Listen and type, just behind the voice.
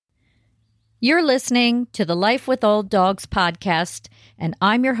You're listening to the Life with Old Dogs podcast, and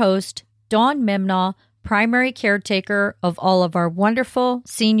I'm your host, Dawn Mimnaugh, primary caretaker of all of our wonderful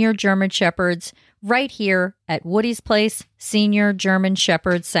senior German Shepherds right here at Woody's Place Senior German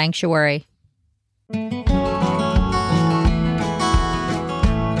Shepherd Sanctuary.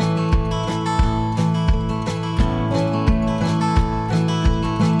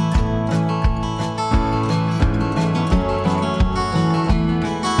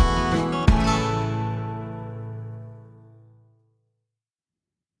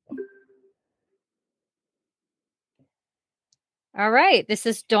 All right. This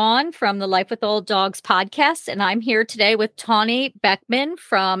is Dawn from the Life with Old Dogs podcast, and I'm here today with Tawny Beckman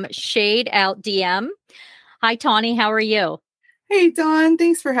from Shade Out DM. Hi, Tawny. How are you? Hey, Dawn.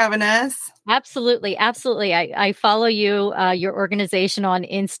 Thanks for having us. Absolutely. Absolutely. I follow you, your organization on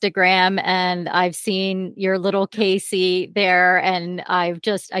Instagram, and I've seen your little Casey there, and I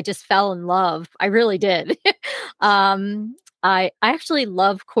just fell in love. I really did. I actually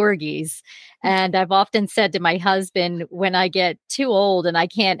love corgis, and I've often said to my husband, when I get too old and I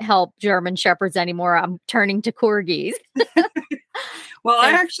can't help German Shepherds anymore, I'm turning to corgis. Well,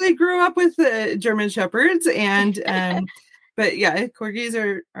 I actually grew up with German Shepherds, and but yeah, corgis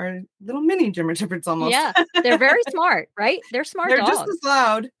are little mini German Shepherds almost. Yeah, they're very smart, right? They're smart They're dogs. just as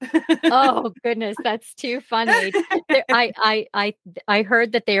loud. Oh goodness, that's too funny. I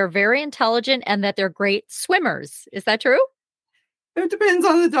heard that they are very intelligent and that they're great swimmers. Is that true? It depends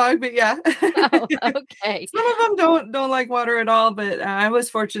on the dog, but yeah. Oh, okay. Some of them don't like water at all, but I was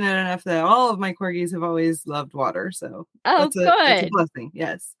fortunate enough that all of my corgis have always loved water. So that's a blessing.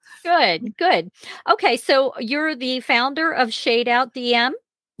 Yes. Good. Okay, so you're the founder of Shade Out DM?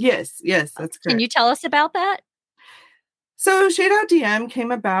 Yes, that's correct. Can you tell us about that? So Shade Out DM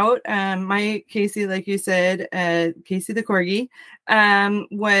came about. My Casey, like you said, Casey the corgi,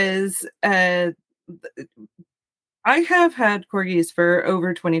 was I have had corgis for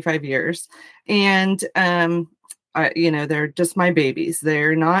over 25 years, and they're just my babies.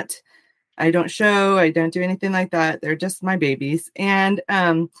 They're not. I don't show. I don't do anything like that. They're just my babies, and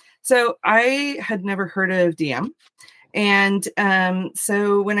so I had never heard of DM. And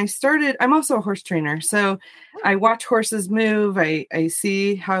so when I started, I'm also a horse trainer. So I watch horses move. I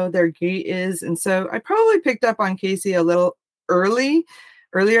see how their gait is. And so I probably picked up on Casey a little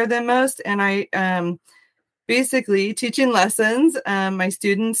earlier than most. And I basically teaching lessons. My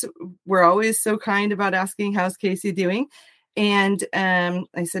students were always so kind about asking, how's Casey doing? And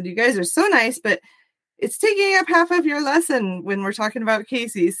I said, you guys are so nice, but it's taking up half of your lesson when we're talking about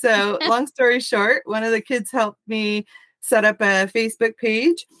Casey. So long story short, one of the kids helped me set up a Facebook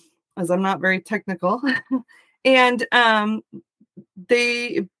page, as I'm not very technical. And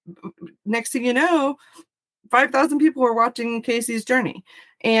they, next thing you know, 5,000 people were watching Casey's journey.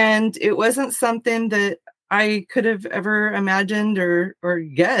 And it wasn't something that I could have ever imagined or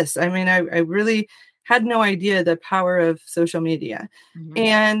guessed. I mean, I really had no idea the power of social media. Mm-hmm.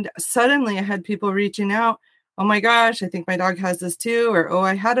 And suddenly I had people reaching out, oh my gosh, I think my dog has this too, or, oh,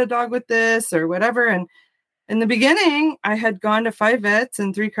 I had a dog with this or whatever. And in the beginning, I had gone to 5 vets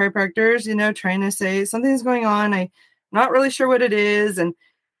and 3 chiropractors, trying to say something's going on. I'm not really sure what it is. And,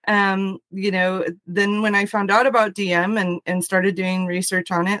 then when I found out about DM and started doing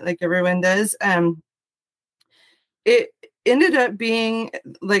research on it, like everyone does, it ended up being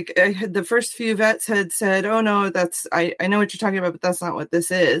like the first few vets had said, oh no, I know what you're talking about, but that's not what this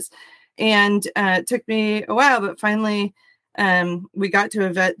is. And it took me a while, but finally we got to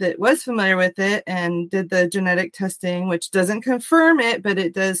a vet that was familiar with it and did the genetic testing, which doesn't confirm it, but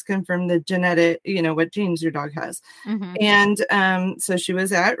it does confirm the genetic, what genes your dog has. Mm-hmm. And so she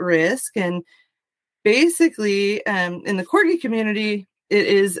was at risk. And basically in the corgi community, it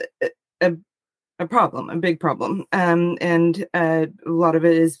is a problem, a big problem. And a lot of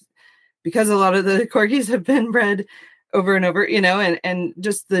it is because a lot of the corgis have been bred over and over, and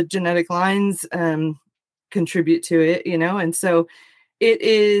just the genetic lines contribute to it, and so it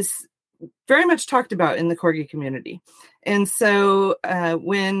is very much talked about in the corgi community. And so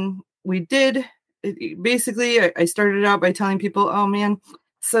when we did, basically I started out by telling people, oh man,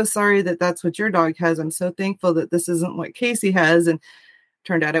 so sorry that that's what your dog has. I'm so thankful that this isn't what Casey has. And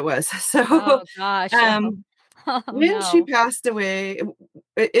turned out it was. So oh gosh. When she passed away,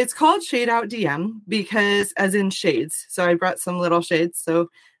 it's called Shade Out DM because as in shades. So I brought some little shades. So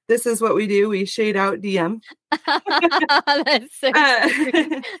this is what we do. We shade out DM. That's so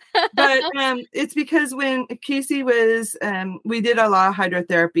but it's because when Casey was, we did a lot of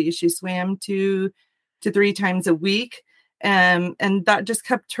hydrotherapy. She swam 2 to 3 times a week. And that just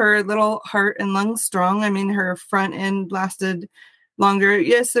kept her little heart and lungs strong. I mean, her front end lasted longer.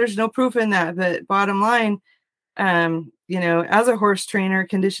 Yes, there's no proof in that, but bottom line, as a horse trainer,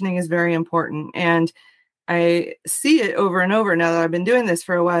 conditioning is very important. And I see it over and over now that I've been doing this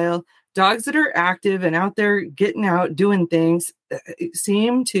for a while. Dogs that are active and out there getting out, doing things,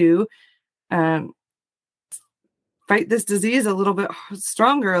 seem to fight this disease a little bit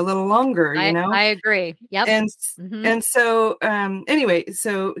stronger, a little longer, I agree. Yep. And so anyway,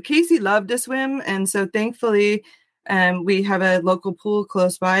 so Casey loved to swim. And so thankfully, we have a local pool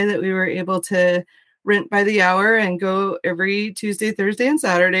close by that we were able to rent by the hour and go every Tuesday, Thursday, and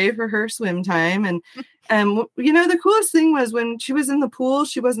Saturday for her swim time. And the coolest thing was when she was in the pool,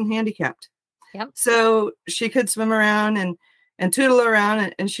 she wasn't handicapped. Yep. So she could swim around and tootle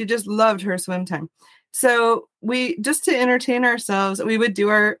around, and she just loved her swim time. So we, just to entertain ourselves, we would do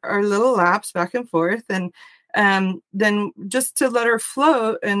our little laps back and forth, and then just to let her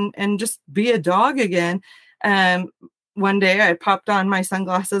float and just be a dog again. One day I popped on my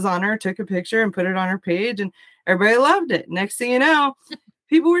sunglasses on her, took a picture and put it on her page, and everybody loved it. Next thing you know,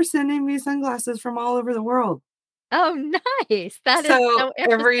 people were sending me sunglasses from all over the world. Oh, nice. That is so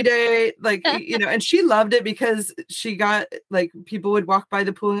every day, and she loved it because she got, people would walk by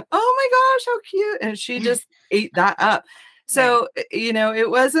the pool and, oh my gosh, how cute. And she just ate that up. So, right. It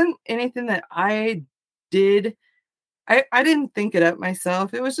wasn't anything that I did. I didn't think it up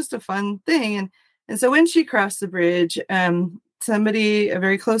myself. It was just a fun thing. And so when she crossed the bridge, somebody, a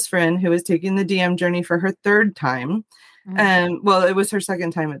very close friend who was taking the DM journey for her third time, it was her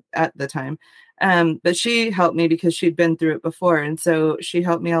second time at the time. But she helped me because she'd been through it before. And so she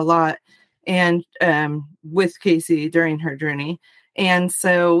helped me a lot and with Casey during her journey. And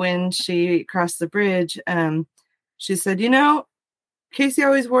so when she crossed the bridge, she said, Casey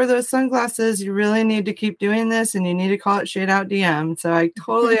always wore those sunglasses. You really need to keep doing this, and you need to call it Shade Out DM. So I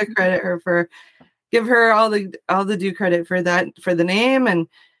totally credit her give her all the due credit for that, for the name. And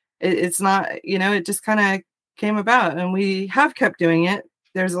it's not, it just kind of came about, and we have kept doing it.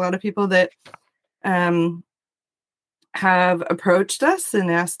 There's a lot of people that have approached us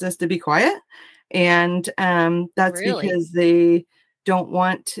and asked us to be quiet. And that's really because they don't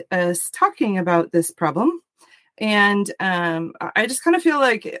want us talking about this problem. And I just kind of feel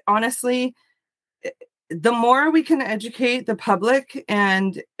like, honestly, the more we can educate the public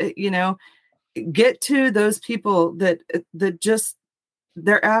and, get to those people that just,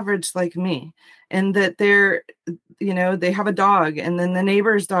 they're average like me, and that they're, they have a dog, and then the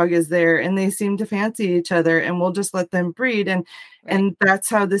neighbor's dog is there, and they seem to fancy each other, and we'll just let them breed. And that's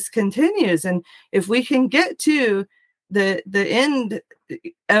how this continues. And if we can get to the end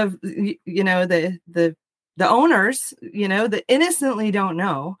of, the owners, that innocently don't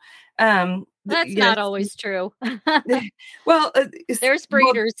know, that's not always true. Well, there's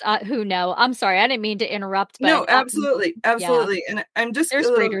breeders who know. I'm sorry, I didn't mean to interrupt. But, no, absolutely. Yeah. And I'm just there's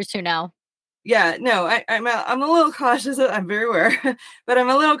breeders who know. Yeah, no, I'm a little cautious. I'm very aware, but I'm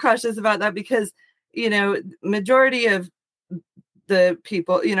a little cautious about that because majority of the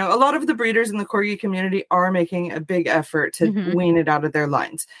people, a lot of the breeders in the corgi community are making a big effort to wean it out of their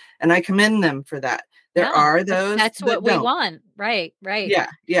lines, and I commend them for that. There are those. That's what we want. Right. Yeah.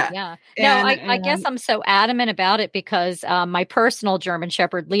 No, I guess I'm so adamant about it because my personal German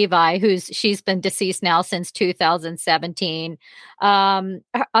Shepherd, Levi, she's been deceased now since 2017.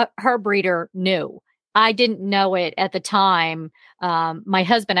 Her breeder knew. I didn't know it at the time. My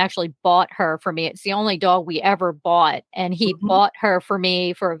husband actually bought her for me. It's the only dog we ever bought. And he bought her for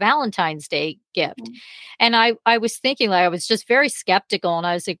me for a Valentine's Day gift. And I was thinking, I was just very skeptical. And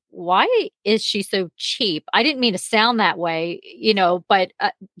I was like, why is she so cheap? I didn't mean to sound that way, but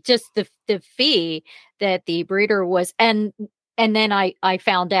just the fee that the breeder was. And then I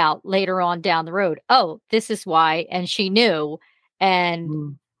found out later on down the road, oh, this is why. And she knew.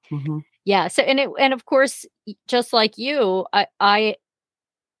 And yeah. So, and of course, just like you, I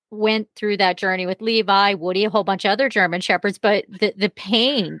went through that journey with Levi, Woody, a whole bunch of other German Shepherds, but the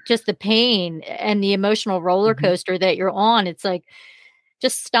pain and the emotional roller coaster that you're on, it's like,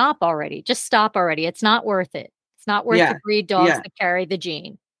 just stop already. It's not worth it. It's not worth to breed dogs that carry the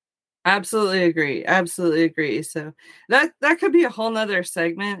gene. Absolutely agree. So that could be a whole nother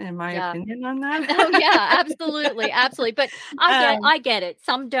segment, in my opinion, on that. Oh yeah, absolutely. But I get it.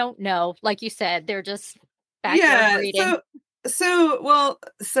 Some don't know, like you said, they're just backyard breeding. So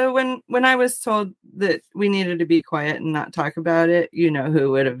when I was told that we needed to be quiet and not talk about it, who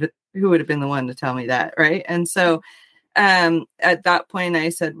would have been the one to tell me that, right? And so at that point I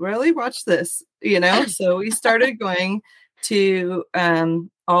said, really, watch this, So we started going to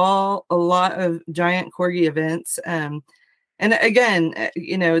a lot of giant corgi events, and And again,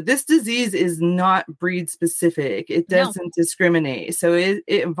 this disease is not breed specific. It doesn't discriminate. So it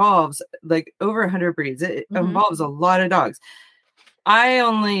involves like over 100 breeds. It involves a lot of dogs. I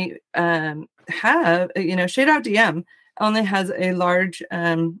only have, Shade Out DM only has a large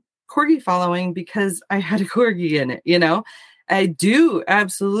corgi following because I had a corgi in it, I do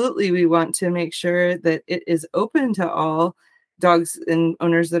absolutely. We want to make sure that it is open to all dogs and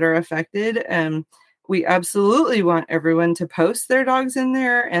owners that are affected. We absolutely want everyone to post their dogs in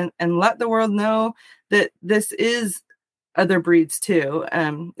there and let the world know that this is other breeds too.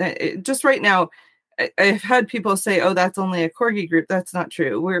 Just right now, I've had people say, "Oh, that's only a corgi group." That's not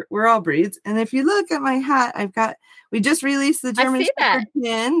true. We're all breeds. And if you look at my hat, we just released the German Shepherd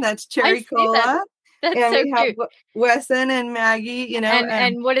pin. That's Cherry Cola. That's and so we have cute. Wesson and Maggie,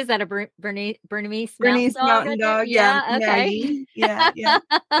 and what is that? A Bernese Mountain Dog? Yeah, okay. Maggie. Yeah.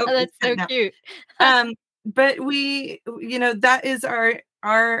 Oh, that's so cute. But we, that is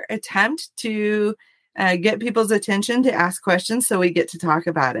our attempt to get people's attention, to ask questions, so we get to talk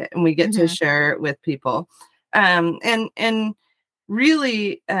about it and we get to share it with people. And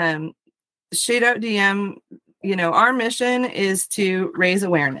really, Shade Out DM. Our mission is to raise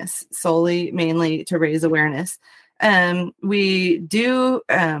awareness, mainly to raise awareness. We do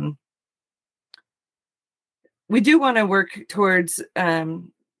want to work towards, I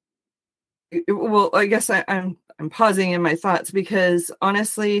guess I'm pausing in my thoughts because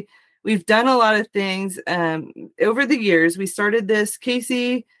honestly, we've done a lot of things over the years. We started this,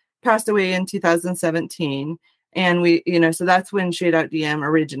 Casey passed away in 2017, and we, so that's when Shade Out DM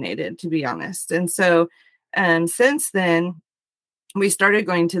originated, to be honest. And so, since then, we started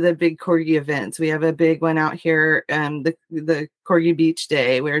going to the big corgi events. We have a big one out here, the Corgi Beach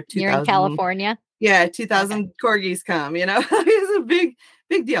Day, where 2000, you're in California. Yeah, 2,000 corgis come. It's a big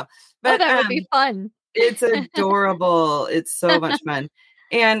deal. But that would be fun. It's adorable. It's so much fun.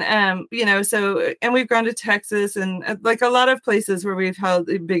 And and we've gone to Texas and like a lot of places where we've held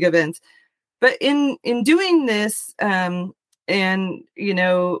big events. But in doing this, and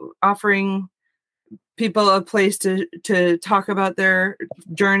offering people a place to talk about their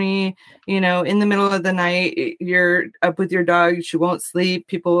journey, in the middle of the night, you're up with your dog, she won't sleep.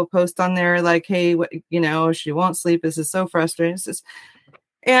 People will post on there like, "Hey, she won't sleep. This is so frustrating."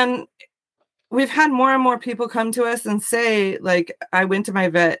 And we've had more and more people come to us and say, like, "I went to my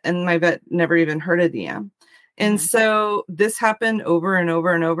vet and my vet never even heard of DM." And so this happened over and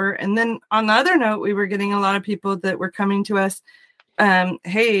over and over. And then on the other note, we were getting a lot of people that were coming to us,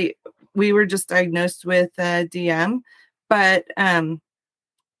 "Hey, we were just diagnosed with DM, but,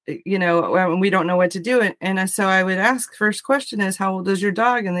 we don't know what to do." And so I would ask, first question is, "How old is your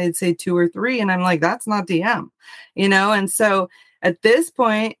dog?" And they'd say 2 or 3. And I'm like, that's not DM, And so at this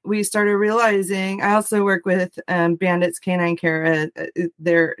point, we started realizing, I also work with Bandits Canine Care.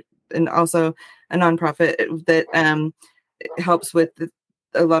 They're and also a nonprofit that helps with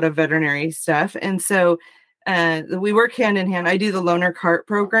a lot of veterinary stuff. And so we work hand in hand. I do the loaner cart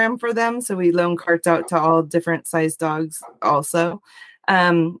program for them. So we loan carts out to all different size dogs also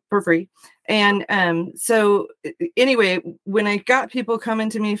for free. And so anyway, when I got people coming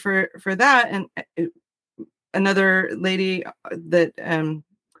to me for that, and another lady that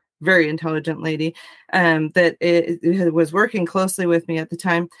very intelligent lady that was working closely with me at the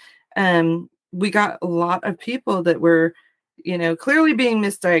time, we got a lot of people that were clearly being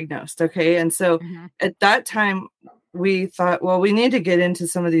misdiagnosed. Okay. And so at that time we thought, well, we need to get into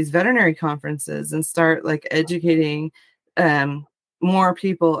some of these veterinary conferences and start like educating more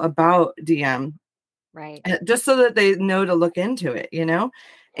people about DM. Right. Just so that they know to look into it,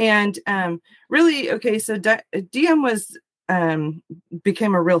 and really, okay. So DM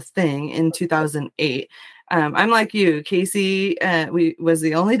became a real thing in 2008. I'm like you, Casey, was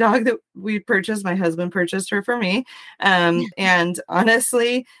the only dog that we purchased. My husband purchased her for me. And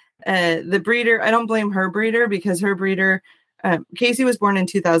honestly, the breeder, I don't blame her breeder, because her breeder, Casey was born in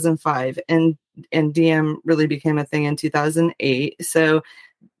 2005 and DM really became a thing in 2008. So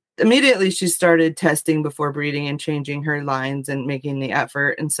immediately she started testing before breeding and changing her lines and making the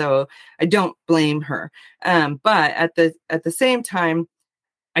effort. And so I don't blame her. But at the same time,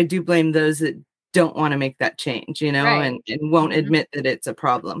 I do blame those that don't want to make that change, right. and won't admit that it's a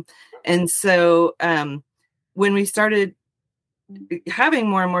problem. And so when we started having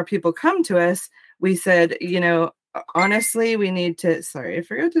more and more people come to us, we said, honestly, we need to, sorry, I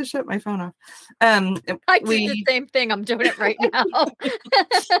forgot to shut my phone off. I did the same thing. I'm doing it right now.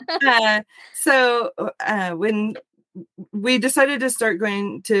 So when we decided to start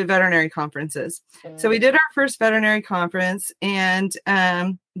going to veterinary conferences. So we did our first veterinary conference, and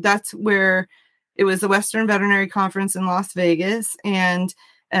that's where it was the Western Veterinary Conference in Las Vegas, and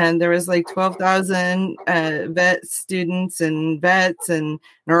there was like 12,000 vet students and vets and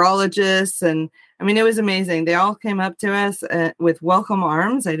neurologists. And I mean, it was amazing. They all came up to us with welcome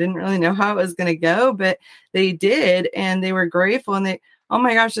arms. I didn't really know how it was going to go, but they did. And they were grateful. And oh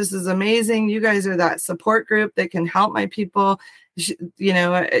my gosh, this is amazing. You guys are that support group that can help my people. You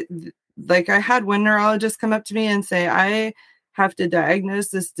know, like I had one neurologist come up to me and say, I have to diagnose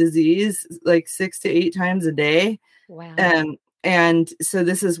this disease like 6 to 8 times a day. Wow. And so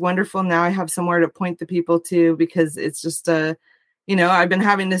this is wonderful. Now I have somewhere to point the people to, because it's just you know, I've been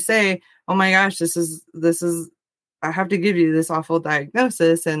having to say, oh my gosh, this is, I have to give you this awful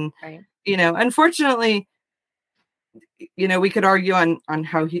diagnosis. And, right. you know, unfortunately, you know, we could argue on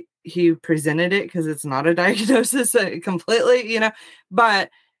how he presented it, because it's not a diagnosis completely, you know, but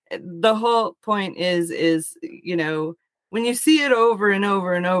the whole point is, you know, when you see it over and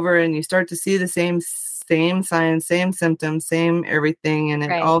over and over, and you start to see the same signs, same symptoms, same everything, and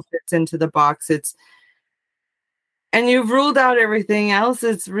it all fits into the box, and you've ruled out everything else,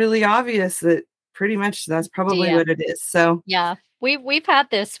 it's really obvious that pretty much that's probably what it is. So yeah, we've had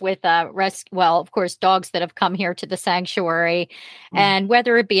this with well, of course, dogs that have come here to the sanctuary, and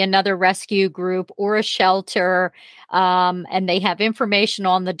whether it be another rescue group or a shelter, and they have information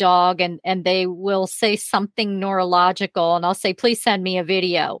on the dog, and they will say something neurological, and I'll say, please send me a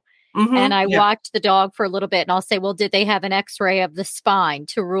video. And I watch the dog for a little bit, and I'll say, well, did they have an x-ray of the spine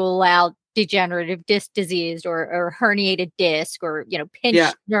to rule out degenerative disc disease or herniated disc, or, you know,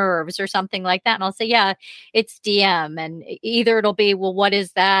 pinched nerves or something like that? And I'll say, yeah, it's DM. And either it'll be, well, what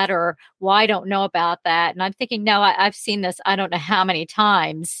is that? Or, well, I don't know about that. And I'm thinking, no, I've seen this, I don't know how many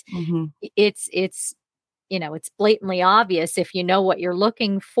times. It's, you know, it's blatantly obvious if you know what you're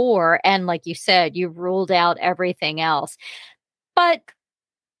looking for. And like you said, you've ruled out everything else. But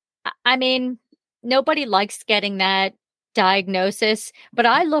I mean, nobody likes getting that diagnosis, but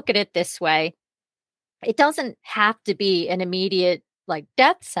I look at it this way. It doesn't have to be an immediate like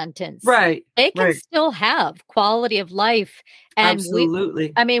death sentence. Right. They can still have quality of life. And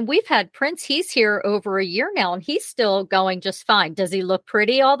absolutely. we've had Prince, he's here over a year now, and he's still going just fine. Does he look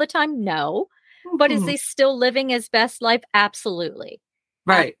pretty all the time? No. But is he still living his best life? Absolutely.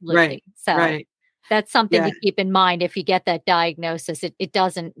 Right. Absolutely. Right. So right. That's something to keep in mind if you get that diagnosis. It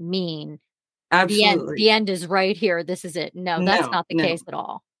doesn't mean the end is right here. This is it. No, that's not the case at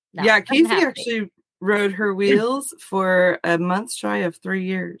all. No, yeah, Casey actually rode her wheels for a month shy of 3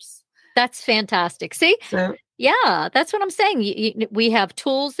 years. That's fantastic. See? Yeah, that's what I'm saying. We have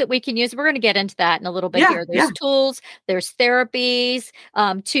tools that we can use. We're going to get into that in a little bit here. There's tools, there's therapies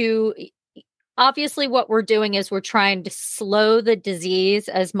to... Obviously, what we're doing is we're trying to slow the disease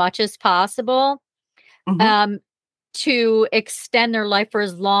as much as possible. To extend their life for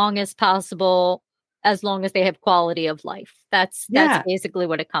as long as possible, as long as they have quality of life. That's basically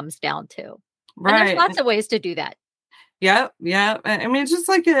what it comes down to. Right. And there's lots of ways to do that. Yeah. Yeah. I mean, it's just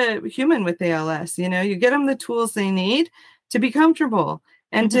like a human with ALS, you know, you get them the tools they need to be comfortable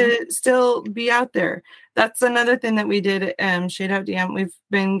and to still be out there. That's another thing that we did at Shade Out DM. We've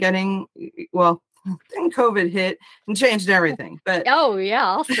been getting, well, then COVID hit and changed everything. But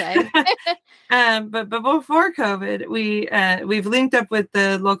I'll say. but before COVID, we've linked up with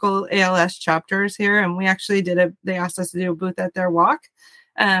the local ALS chapters here, and we actually they asked us to do a booth at their walk.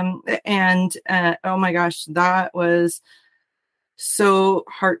 Oh my gosh, that was so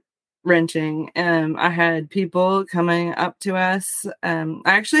heart-wrenching. I had people coming up to us. I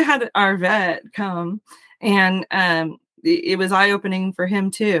actually had our vet come, and it was eye-opening for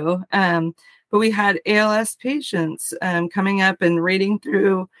him too. But we had ALS patients coming up and reading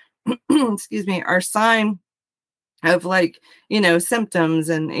through, excuse me, our sign of like, you know, symptoms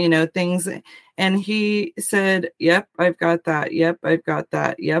and, you know, things. And he said, yep, I've got that. Yep, I've got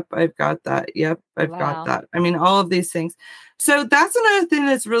that. Yep, I've got that. Yep, I've got that. I mean, all of these things. So that's another thing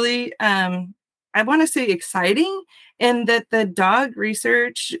that's really, I want to say exciting, and that the dog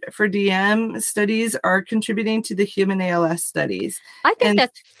research for DM studies are contributing to the human ALS studies. I think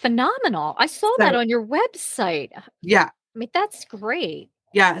that's phenomenal. I saw that on your website. Yeah. I mean, that's great.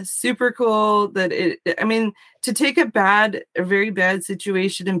 Yeah, super cool that to take a very bad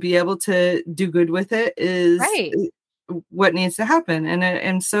situation and be able to do good with it is what needs to happen. And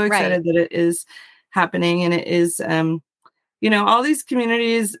I'm so excited that it is happening, and it is, you know, all these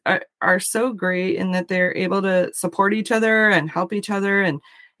communities are so great in that they're able to support each other and help each other. And,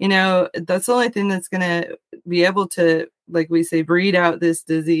 you know, that's the only thing that's going to be able to, like we say, breed out this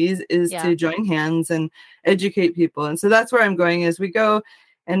disease is to join hands and educate people. And so that's where I'm going, is we go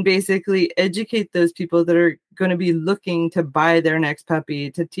and basically educate those people that are going to be looking to buy their next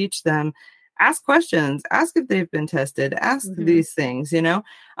puppy, to teach them ask questions, ask if they've been tested, ask these things,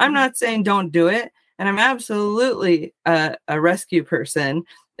 I'm not saying don't do it. And I'm absolutely a rescue person.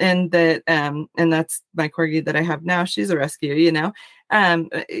 And that's my corgi that I have now. She's a rescue,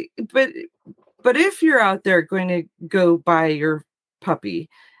 but if you're out there going to go buy your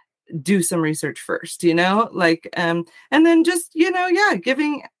puppy, do some research first, and then just,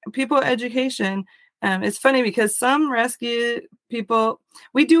 giving people education. It's funny because some rescue people,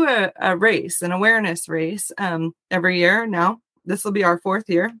 we do a race, an awareness race, every year. Now, this will be our 4th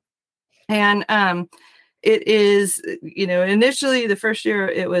year. And it is, initially the first year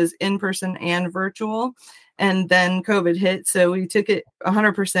it was in person and virtual. And then COVID hit. So we took it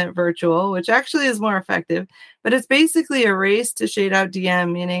 100% virtual, which actually is more effective. But it's basically a race to shade out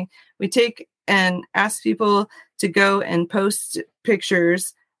DM, meaning we take and ask people to go and post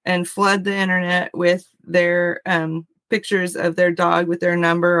pictures and flood the internet with their pictures of their dog with their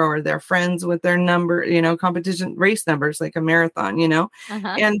number, or their friends with their number, competition race numbers, like a marathon, and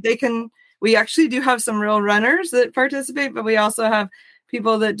we actually do have some real runners that participate, but we also have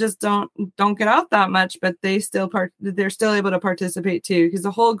people that just don't get out that much, but they're still able to participate too, because the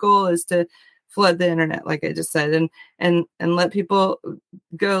whole goal is to flood the internet, like I just said, and let people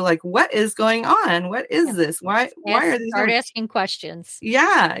go like, what is going on? What is this? Why are these? Start asking questions.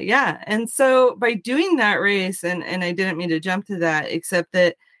 Yeah. And so by doing that race, and I didn't mean to jump to that, except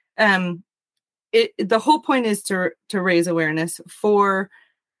that the whole point is to raise awareness for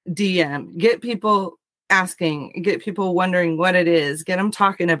DM, get people asking, get people wondering what it is, get them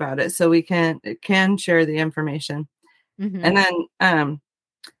talking about it, so we can share the information. And then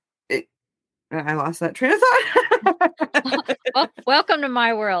I lost that train of thought. Well, welcome to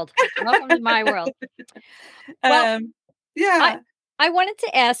my world. Well, yeah. I wanted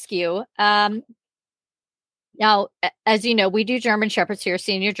to ask you, now, as you know, we do German Shepherds here,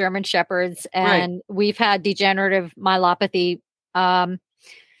 senior German Shepherds, and we've had degenerative myelopathy.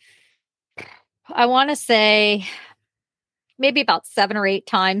 I want to say maybe about 7 or 8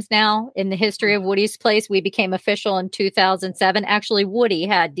 times now in the history of Woody's Place. We became official in 2007. Actually, Woody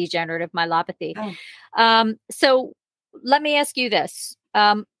had degenerative myelopathy. So let me ask you this.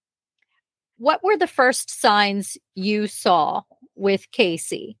 What were the first signs you saw with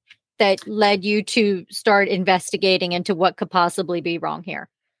Casey that led you to start investigating into what could possibly be wrong here?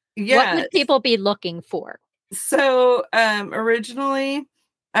 What would people be looking for? So originally,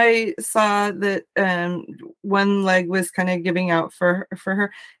 I saw that one leg was kind of giving out for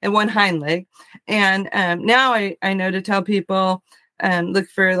her, and one hind leg. And now I know to tell people, look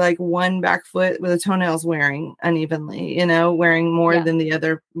for like one back foot with the toenails wearing unevenly, wearing more than the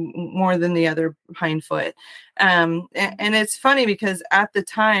other hind foot. And it's funny because at the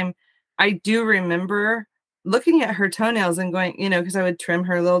time, I do remember looking at her toenails and going, because I would trim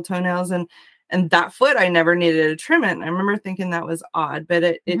her little toenails, and that foot, I never needed to trim it. And I remember thinking that was odd, but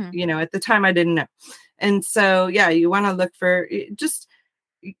it at the time I didn't know. And so, you want to look for just,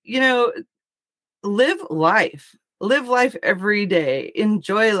 live life every day,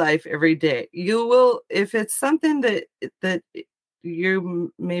 enjoy life every day. You will, if it's something that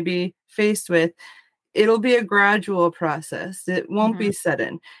you may be faced with, it'll be a gradual process. It won't be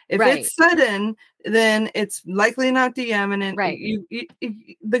sudden. If it's sudden, then it's likely not DM. And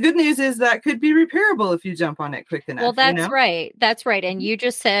the good news is that could be repairable if you jump on it quick enough. Well, that's right. That's right. And you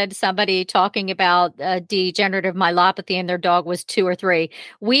just said somebody talking about degenerative myelopathy and their dog was 2 or 3.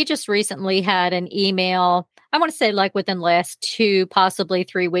 We just recently had an email, I want to say like within the last 2, possibly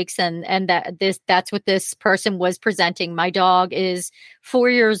 3 weeks. And that's what this person was presenting. My dog is 4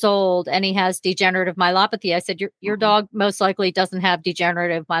 years old and he has degenerative myelopathy. I said, your dog most likely doesn't have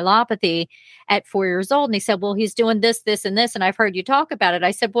degenerative myelopathy at 4 years old. And he said, well, he's doing this, this, and this. And I've heard you talk about it.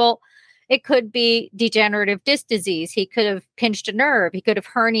 I said, well, it could be degenerative disc disease. He could have pinched a nerve. He could have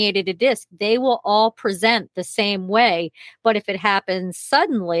herniated a disc. They will all present the same way. But if it happens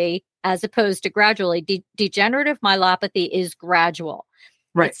suddenly, as opposed to gradually, degenerative myelopathy is gradual.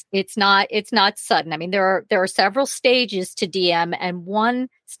 Right. It's not sudden. I mean, there are several stages to DM, and one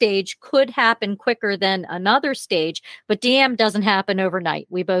stage could happen quicker than another stage, but DM doesn't happen overnight.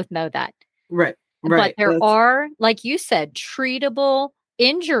 We both know that. Right. But there are, like you said, treatable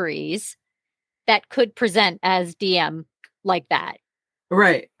injuries that could present as DM like that.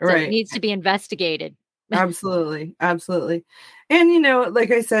 Right. So it needs to be investigated. Absolutely. And,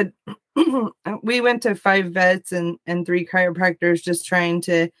 like I said, we went to 5 vets and 3 chiropractors just trying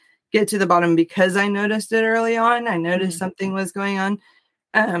to get to the bottom because I noticed it early on. I noticed something was going on.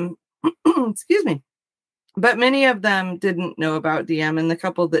 Excuse me. But many of them didn't know about DM, and the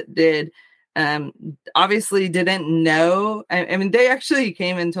couple that did obviously didn't know. I mean, they actually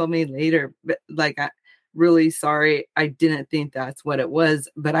came and told me later, but like, really sorry, I didn't think that's what it was,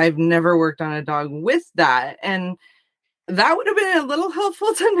 but I've never worked on a dog with that. And that would have been a little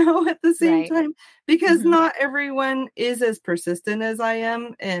helpful to know at the same Right. time, because not everyone is as persistent as I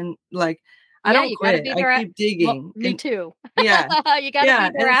am. And like, I Yeah, don't you got to quit. be I well, keep digging. me And too. yeah, You got to yeah.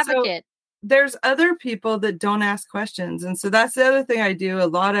 be their And so advocate. there's other people that don't ask questions. And so that's the other thing I do a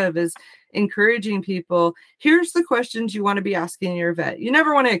lot of, is encouraging people. Here's the questions you want to be asking your vet. You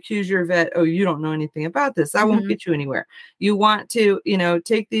never want to accuse your vet, oh, you don't know anything about this. That won't get you anywhere. You want to,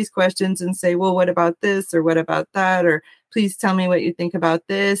 take these questions and say, well, what about this? Or what about that? Or please tell me what you think about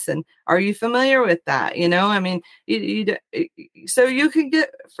this. And are you familiar with that? I mean, so you can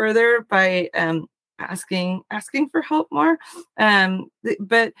get further by asking for help more.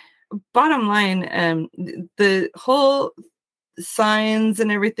 But bottom line, the whole signs and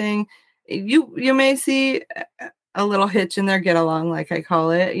everything, you may see a little hitch in their get along, like I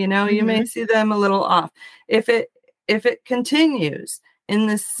call it. You may see them a little off. If it continues in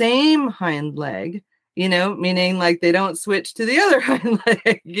the same hind leg, meaning like they don't switch to the other hind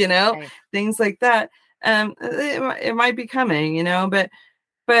leg, Right. things like that. It might be coming,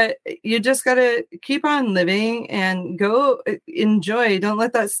 but you just got to keep on living and go enjoy. Don't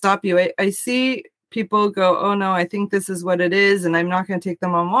let that stop you. I see people go, oh no, I think this is what it is, and I'm not going to take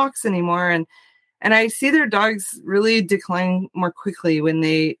them on walks anymore. And I see their dogs really decline more quickly when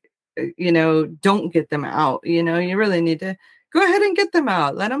they, don't get them out. You really need to go ahead and get them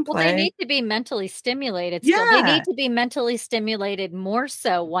out. Let them play. Well, they need to be mentally stimulated still. They need to be mentally stimulated more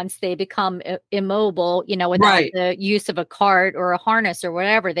so once they become immobile, without the use of a cart or a harness or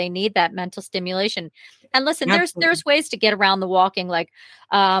whatever. They need that mental stimulation. And listen, there's ways to get around the walking. Like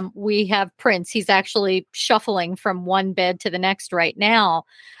we have Prince. He's actually shuffling from one bed to the next right now.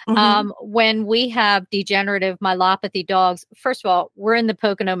 When we have degenerative myelopathy dogs, first of all, we're in the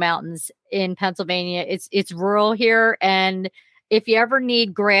Pocono Mountains in Pennsylvania. It's rural here, and if you ever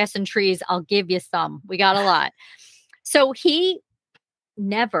need grass and trees, I'll give you some. We got a lot. So he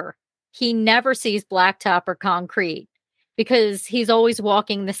never sees blacktop or concrete because he's always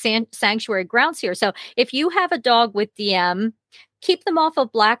walking the sanctuary grounds here. So if you have a dog with DM, keep them off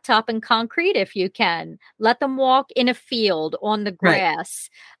of blacktop and concrete if you can. Let them walk in a field on the grass.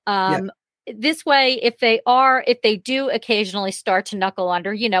 This way, if they do occasionally start to knuckle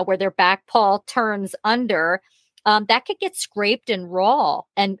under, where their back paw turns under, that could get scraped and raw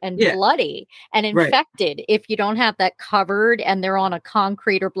and bloody and infected if you don't have that covered and they're on a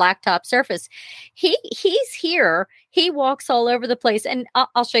concrete or blacktop surface. He's here. He walks all over the place. And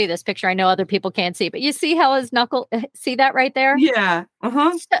I'll show you this picture. I know other people can't see, but you see how his knuckle, see that right there? Yeah.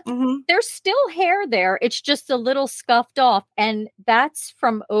 There's still hair there. It's just a little scuffed off. And that's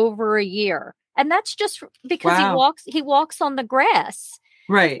from over a year. And that's just because he walks on the grass.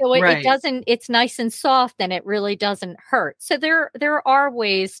 Right. So it doesn't, it's nice and soft and it really doesn't hurt. So there are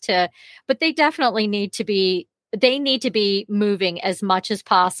ways but they definitely need to be moving as much as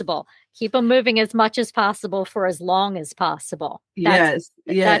possible. Keep them moving as much as possible for as long as possible. That's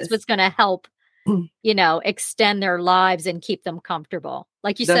what's going to help, extend their lives and keep them comfortable.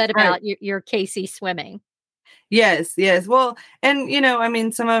 Like you said about your Casey swimming. Yes. Well, and, I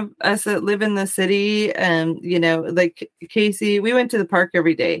mean, some of us that live in the city, like Casey, we went to the park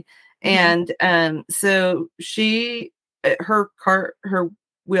every day. And so her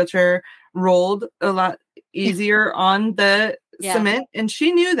wheelchair rolled a lot easier on the cement, and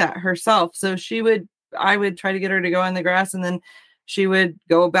she knew that herself. So I would try to get her to go on the grass, and then she would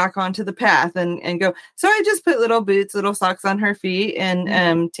go back onto the path and go. So I just put little boots, little socks on her feet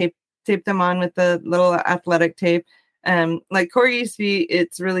and tape them on with the little athletic tape. Like Corgi's feet,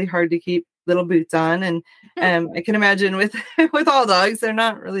 it's really hard to keep little boots on. And I can imagine with all dogs, they're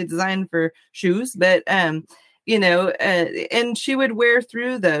not really designed for shoes, but and she would wear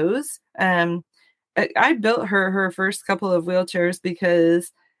through those. I built her first couple of wheelchairs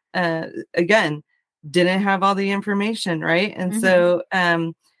because again, didn't have all the information, right? And so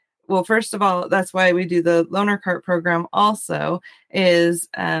well, first of all, that's why we do the loaner cart program also, is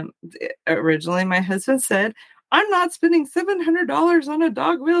originally my husband said, I'm not spending $700 on a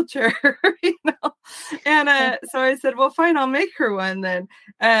dog wheelchair, And so I said, well, fine, I'll make her one then.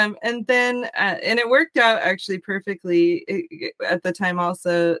 And then, and it worked out actually perfectly. At the time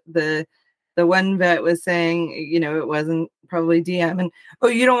also, the one vet was saying, it wasn't probably DM, and, oh,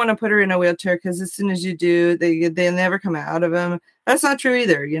 you don't want to put her in a wheelchair because as soon as you do, they never come out of them. That's not true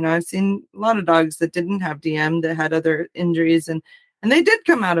either. I've seen a lot of dogs that didn't have DM that had other injuries, and And they did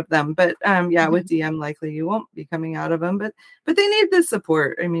come out of them, but with Mhm. DM, likely you won't be coming out of them, but they need the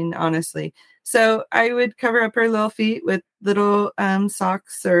support. I mean, honestly. So I would cover up her little feet with little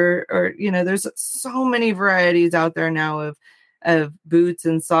socks or there's so many varieties out there now of boots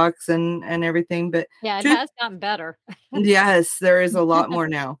and socks and everything. But Yeah, it truth, has gotten better. yes, there is a lot more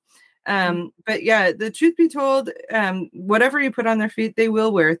now. But yeah, the truth be told, whatever you put on their feet, they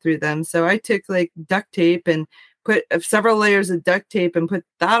will wear through them. So I took like duct tape and put several layers of duct tape and put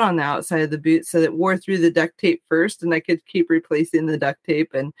that on the outside of the boot so that it wore through the duct tape first, and I could keep replacing the duct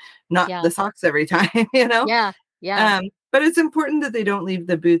tape and not Yeah. the socks every time, Yeah. Yeah. But it's important that they don't leave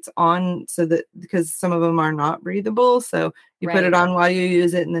the boots on because some of them are not breathable. So you put it Right. on while you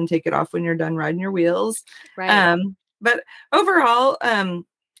use it and then take it off when you're done riding your wheels. Right. But overall,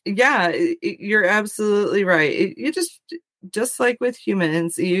 you're absolutely right. You just like with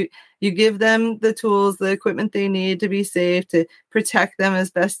humans, you give them the tools, the equipment they need to be safe, to protect them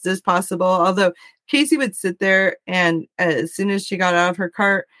as best as possible. Although Casey would sit there, and as soon as she got out of her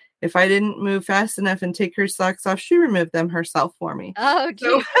cart, if I didn't move fast enough and take her socks off, she removed them herself for me. Oh, So,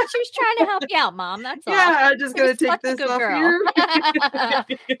 geez. She was trying to help you out, Mom. That's all. yeah, I'm just She was gonna take such a this good off girl.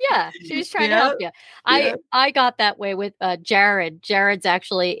 here. Yeah, she was trying to Yeah, help you. yeah. I got that way with Jared. Jared's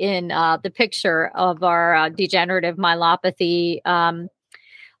actually in the picture of our degenerative myelopathy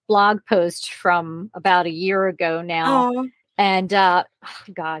blog post from about a year ago now. Oh, And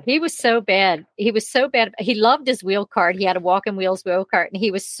God, he was so bad. He was so bad. He loved his wheel cart. He had a walking wheels wheel cart, and he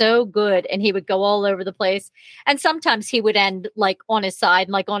was so good. And he would go all over the place. And sometimes he would end like on his side,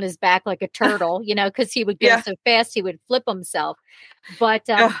 like on his back, like a turtle, because he would go yeah. so fast he would flip himself. But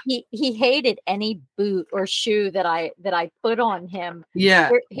he hated any boot or shoe that I put on him.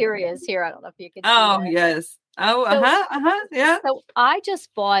 Yeah. Here he is. Here, I don't know if you can see Oh, that. yes. Oh, yeah. So I just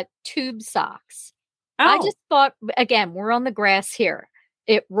bought tube socks. I Oh, just bought, again, we're on the grass here,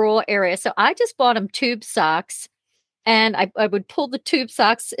 rural area. So I just bought him tube socks, and I would pull the tube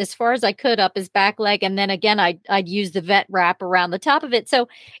socks as far as I could up his back leg. And then again, I'd use the vet wrap around the top of it. So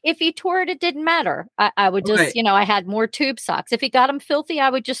if he tore it, it didn't matter. I would just, right. I had more tube socks. If he got them filthy,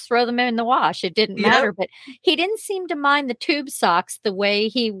 I would just throw them in the wash. It didn't matter. Yep. But he didn't seem to mind the tube socks the way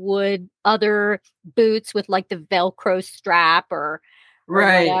he would other boots with like the Velcro strap or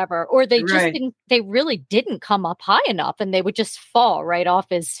Right. whatever, or they just Right. they really didn't come up high enough, and they would just fall right off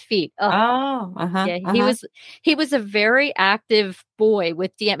his feet. Ugh. Oh, Yeah, uh-huh. he was a very active boy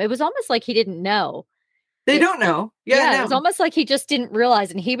with DM. It was almost like he didn't know. They don't know. Yeah, It was no. almost like he just didn't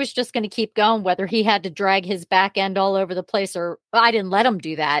realize, and he was just going to keep going, whether he had to drag his back end all over the place or well, I didn't let him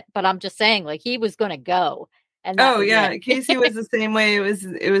do that, but I'm just saying, like he was going to go. And that Oh, was yeah. it. Casey was the same way.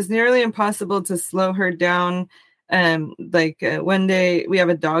 It was nearly impossible to slow her down. One day we have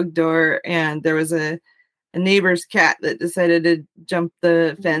a dog door, and there was a neighbor's cat that decided to jump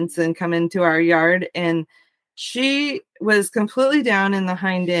the fence and come into our yard, and she was completely down in the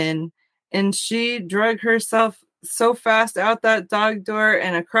hind end, and she drug herself so fast out that dog door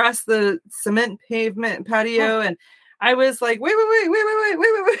and across the cement pavement patio. And I was like, wait.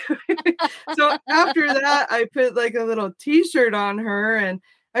 So after that, I put like a little t-shirt on her, and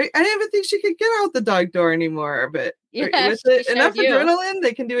I didn't even think she could get out the dog door anymore, but Yeah, with she enough showed you. adrenaline,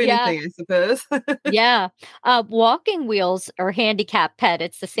 they can do Yeah. anything, I suppose. Yeah. Walking Wheels or Handicap Pet,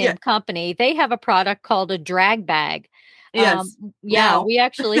 it's the same Yeah. company. They have a product called a drag bag. Yes. Yeah, Now. we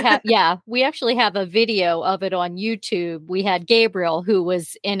actually have a video of it on YouTube. We had Gabriel who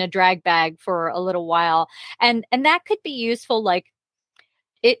was in a drag bag for a little while, and that could be useful like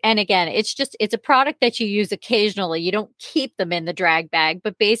it, and again, it's a product that you use occasionally. You don't keep them in the drag bag,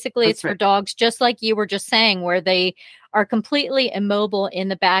 but basically That's it's for right. dogs, just like you were just saying, where they are completely immobile in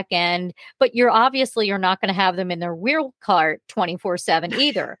the back end, but you're not going to have them in their wheel cart 24/7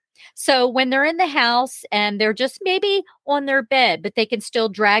 either. So when they're in the house and they're just maybe on their bed, but they can still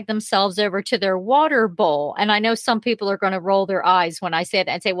drag themselves over to their water bowl. And I know some people are going to roll their eyes when I say that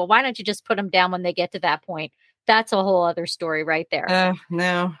and say, well, why don't you just put them down when they get to that point? That's a whole other story right there.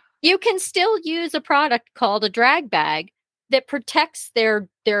 No. You can still use a product called a drag bag that protects their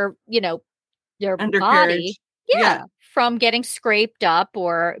Undercarriage. body, Yeah. from getting scraped up,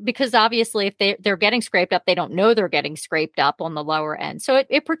 or because obviously if they're getting scraped up, they don't know they're getting scraped up on the lower end. So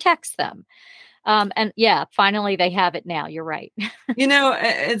it protects them. And yeah, finally they have it now. You're right.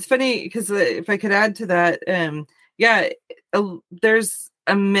 It's funny because if I could add to that, there's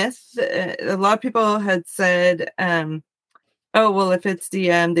a myth. A lot of people had said, oh, well, if it's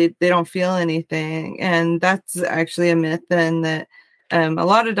DM, they don't feel anything. And that's actually a myth. And that a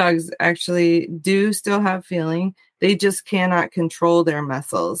lot of dogs actually do still have feeling. They just cannot control their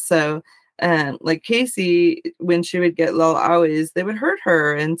muscles. So like Casey, when she would get little owies, they would hurt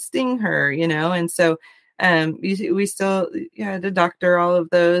her and sting her, and so we still had to doctor all of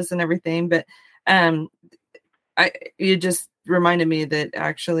those and everything, but you just reminded me that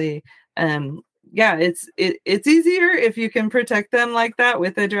actually, it's easier if you can protect them like that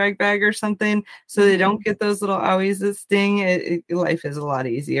with a drag bag or something, so they don't get those little owies that sting. Life is a lot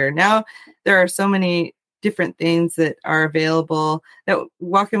easier now. There are so many different things that are available. That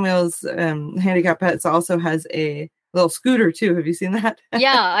Walking Wheels Handicap Pets also has a little scooter too. Have you seen that?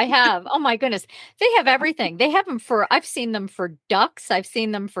 Yeah, I have. Oh my goodness. They have everything. They have them I've seen them for ducks. I've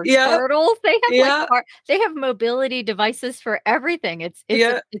seen them for turtles. They have they have mobility devices for everything. It's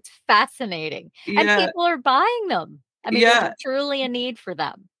fascinating. And people are buying them. I mean, there's truly a need for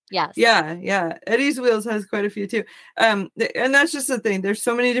them. Yes. Yeah. Eddie's Wheels has quite a few too. And that's just the thing. There's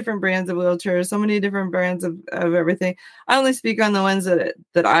so many different brands of wheelchairs, so many different brands of everything. I only speak on the ones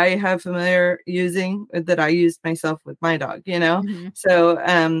that I have familiar using, that I used myself with my dog,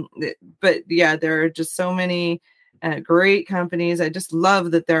 So, but yeah, there are just so many great companies. I just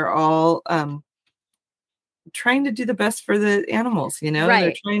love that they're all trying to do the best for the animals, Right.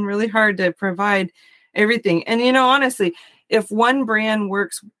 They're trying really hard to provide everything. And, honestly, if one brand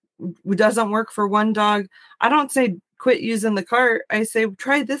doesn't work for one dog, I don't say quit using the cart. I say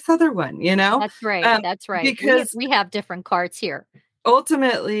try this other one, That's right. That's right. Because we have different carts here.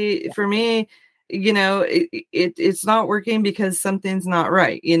 Ultimately, for me, it's not working because something's not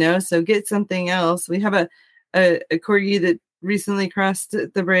right, so get something else. We have a corgi that recently crossed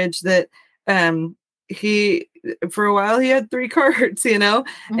the bridge that he, for a while, he had 3 carts, and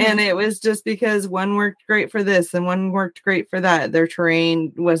it was just because one worked great for this and one worked great for that. Their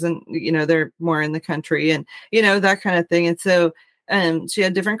terrain wasn't, they're more in the country and, that kind of thing. And so she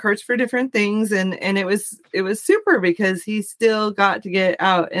had different carts for different things. And it was super because he still got to get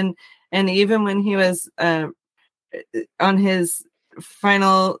out. And even when he was on his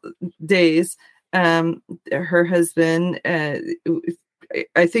final days, her husband,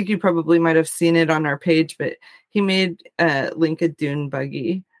 I think you probably might have seen it on our page, but he made Link a dune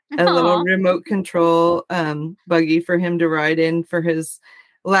buggy, a little remote control buggy for him to ride in for his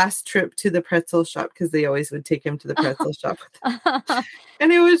last trip to the pretzel shop, because they always would take him to the pretzel shop.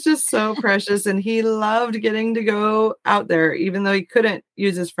 And it was just so precious. And he loved getting to go out there, even though he couldn't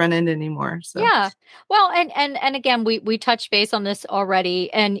use his front end anymore. So yeah. Well, and again, we touched base on this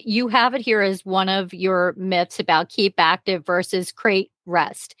already, and you have it here as one of your myths about keep active versus crate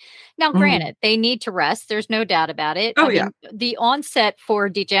rest. Now, granted, they need to rest. There's no doubt about it. I mean, the onset for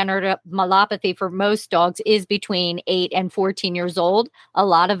degenerative myelopathy for most dogs is between 8 and 14 years old. A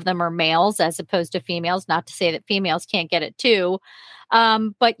lot of them are males as opposed to females. Not to say that females can't get it too.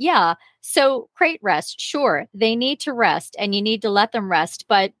 But yeah, so crate rest, sure, they need to rest and you need to let them rest,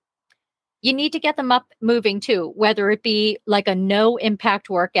 but you need to get them up moving too, whether it be like a no impact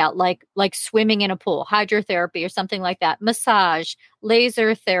workout, like swimming in a pool, hydrotherapy or something like that, massage,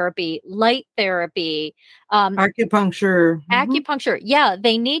 laser therapy, light therapy, acupuncture. Acupuncture. Yeah,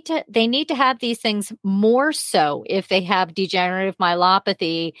 they need to have these things more so if they have degenerative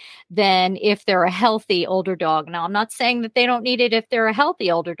myelopathy than if they're a healthy older dog. Now, I'm not saying that they don't need it if they're a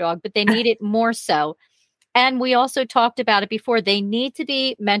healthy older dog, but they need it more so. And we also talked about it before. They need to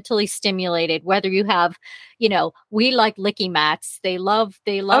be mentally stimulated, whether you have, we like licky mats. They love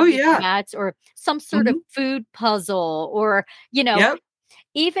licky mats or some sort of food puzzle or,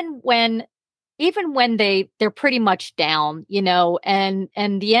 even when they're pretty much down, and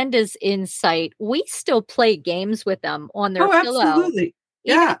the end is in sight, we still play games with them on their pillow. Absolutely.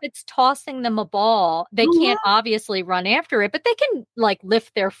 Even if it's tossing them a ball, they can't obviously run after it, but they can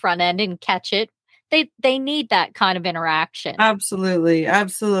lift their front end and catch it. They need that kind of interaction. Absolutely.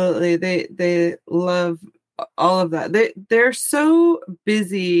 They love all of that. They're so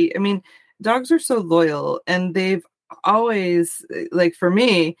busy. I mean, dogs are so loyal, and they've always, for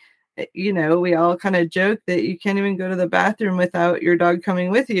me, we all kind of joke that you can't even go to the bathroom without your dog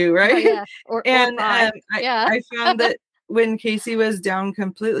coming with you, right? Oh, yeah. I found that when Casey was down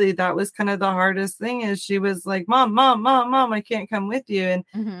completely, that was kind of the hardest thing, is she was like, Mom, I can't come with you.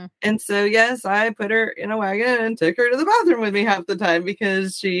 And so, yes, I put her in a wagon and took her to the bathroom with me half the time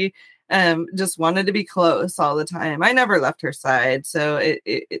because she just wanted to be close all the time. I never left her side. So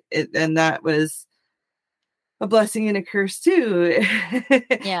and that was a blessing and a curse too.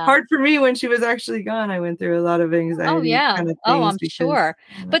 Yeah. Hard for me when she was actually gone. I went through a lot of anxiety. Oh yeah. Kind of I'm sure.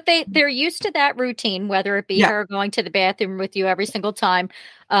 But they're used to that routine, whether it be her going to the bathroom with you every single time.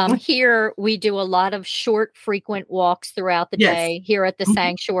 Here we do a lot of short, frequent walks throughout the day here at the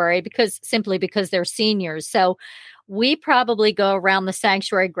sanctuary because they're seniors. So we probably go around the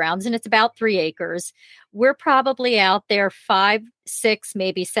sanctuary grounds, and it's about 3 acres. We're probably out there 5, 6,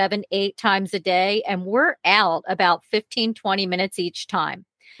 maybe 7, 8 times a day, and we're out about 15, 20 minutes each time.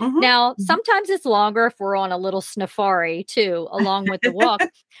 Now, sometimes it's longer if we're on a little safari too, along with the walk.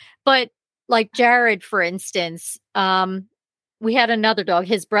 But like Jared, for instance, we had another dog.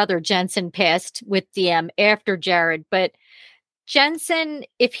 His brother Jensen passed with DM after Jared, but Jensen,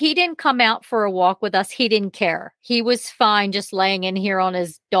 if he didn't come out for a walk with us, he didn't care. He was fine just laying in here on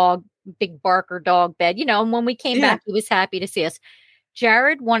his big Barker dog bed, and when we came back, he was happy to see us.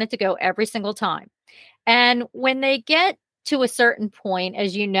 Jared wanted to go every single time. And when they get to a certain point,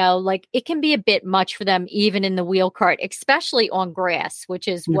 as you know, like it can be a bit much for them, even in the wheel cart, especially on grass, which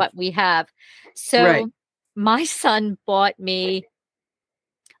is what we have. So my son bought me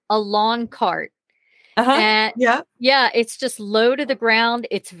a lawn cart. And it's just low to the ground.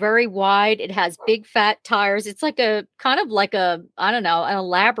 It's very wide. It has big fat tires. It's like a kind of like a, I don't know, an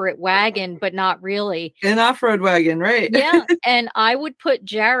elaborate wagon, but not really. An off-road wagon, right? Yeah. And I would put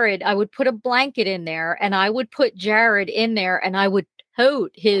a blanket in there, and I would put Jared in there, and I would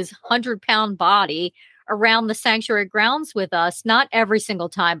tote his 100-pound body around the sanctuary grounds with us, not every single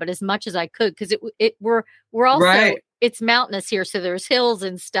time, but as much as I could, because we're also it's mountainous here, so there's hills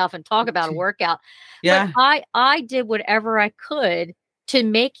and stuff, and talk about a workout. Yeah, but I did whatever I could to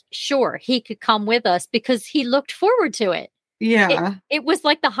make sure he could come with us because he looked forward to it. Yeah, it was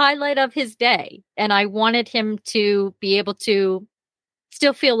like the highlight of his day, and I wanted him to be able to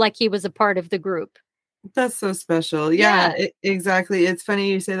still feel like he was a part of the group. That's so special. Yeah, exactly. It's funny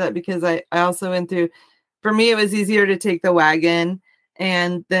you say that because I also went through. For me, it was easier to take the wagon.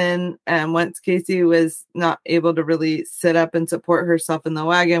 And then once Casey was not able to really sit up and support herself in the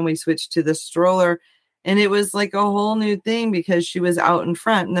wagon, we switched to the stroller. And it was like a whole new thing because she was out in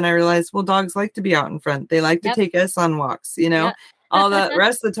front. And then I realized, well, dogs like to be out in front. They like to take us on walks, all the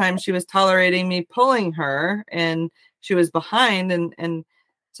rest of the time she was tolerating me pulling her and she was behind. And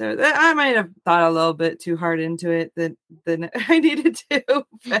so I might have thought a little bit too hard into it than I needed to.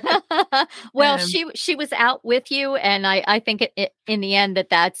 Well, she was out with you, and I think in the end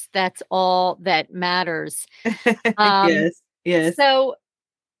that's all that matters. Yes. So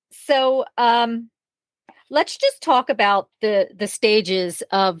let's just talk about the stages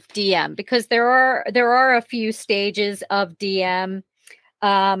of DM, because there are a few stages of DM.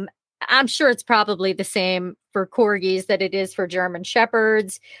 I'm sure it's probably the same for corgis that it is for German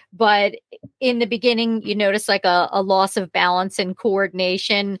shepherds, but in the beginning, you notice like a loss of balance and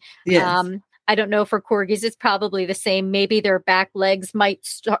coordination. Yes. I don't know for corgis, it's probably the same. Maybe their back legs might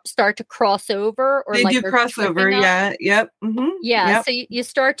start to cross over, or they like do cross over. Yeah. Yep. Mm-hmm. Yeah. Yep. So you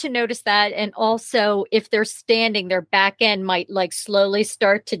start to notice that. And also if they're standing, their back end might like slowly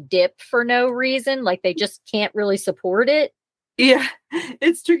start to dip for no reason. Like they just can't really support it. Yeah,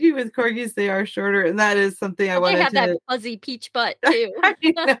 it's tricky with corgis. They are shorter, and that is something I wanted to. They have that fuzzy peach butt too. I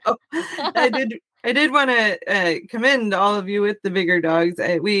know. I did want to commend all of you with the bigger dogs.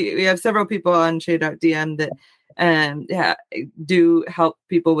 We have several people on Shay.dm that do help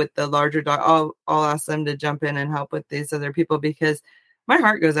people with the larger dog. I'll ask them to jump in and help with these other people because my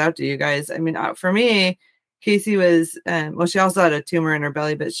heart goes out to you guys. I mean, for me, Casey was she also had a tumor in her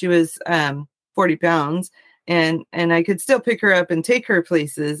belly, but she was 40 pounds. And I could still pick her up and take her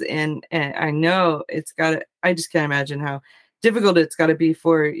places. And I know I just can't imagine how difficult it's got to be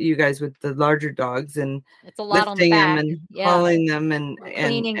for you guys with the larger dogs and it's a lot lifting on the back. Them and hauling them and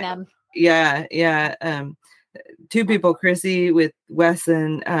cleaning them. Yeah. Two people, Chrissy with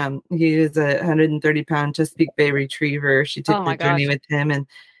Wesson. He is a 130-pound Chesapeake Bay Retriever. She took the journey with him.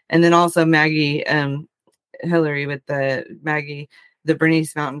 And then also Maggie, Hillary with the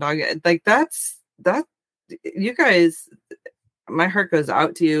Bernese Mountain Dog. Like that. You guys, my heart goes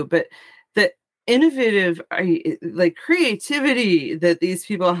out to you, but the innovative, creativity that these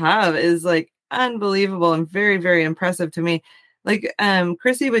people have is like unbelievable and very, very impressive to me. Like,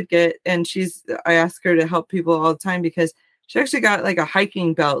 Chrissy would get, and I ask her to help people all the time because she actually got like a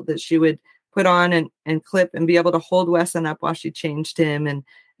hiking belt that she would put on and clip and be able to hold Wesson up while she changed him and,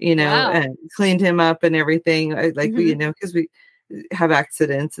 and cleaned him up and everything. Because we have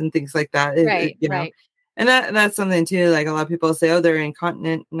accidents and things like that. Right. Right. And that's something too, like a lot of people say, oh, they're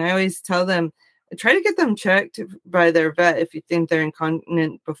incontinent. And I always tell them, try to get them checked by their vet if you think they're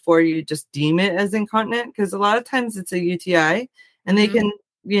incontinent before you just deem it as incontinent. Because a lot of times it's a UTI and they can,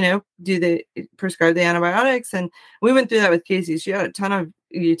 prescribe the antibiotics. And we went through that with Casey. She had a ton of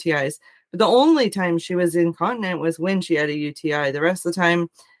UTIs. But the only time she was incontinent was when she had a UTI. The rest of the time,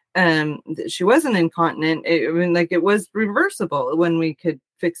 she wasn't incontinent. It was reversible when we could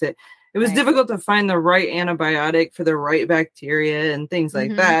fix it. it was Right. difficult to find the right antibiotic for the right bacteria and things like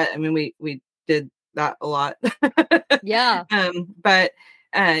Mm-hmm. that. I mean, we did that a lot. Yeah. But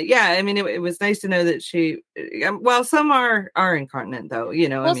yeah, I mean, it was nice to know that well, some are incontinent though, you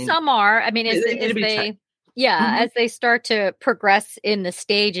know, I Well, mean, some are. I mean, they need to be checked. yeah, Mhm. as they start to progress in the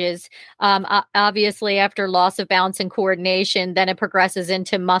stages, obviously after loss of balance and coordination, then it progresses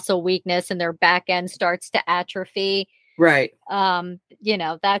into muscle weakness and their back end starts to atrophy. Right. You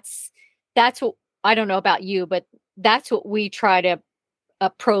know, that's what I don't know about you, but that's what we try to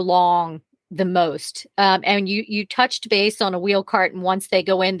prolong the most. And you touched base on a wheel cart, and once they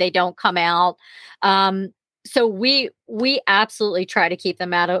go in, they don't come out. So we absolutely try to keep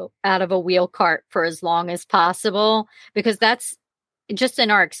them out of a wheel cart for as long as possible, because that's just in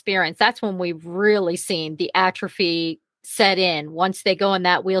our experience. That's when we've really seen the atrophy set in. Once they go in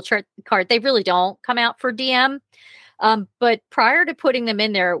that wheelchair cart, they really don't come out for DM. But prior to putting them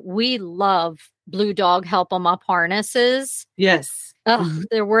in there, we love Blue Dog Help 'em Up harnesses. Yes. Oh, Mhm.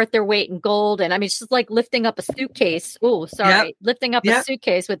 they're worth their weight in gold. And I mean, it's just like lifting up a suitcase. Oh, Yep. sorry. Lifting up a Yep.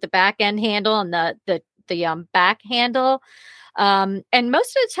 suitcase with the back end handle and the back handle. And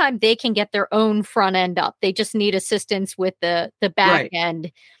most of the time they can get their own front end up. They just need assistance with the back Right.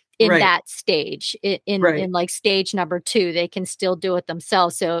 end in Right. that stage. Right. In like stage number 2, they can still do it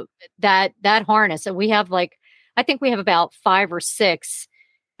themselves. So that harness, and we have I think we have about 5 or 6.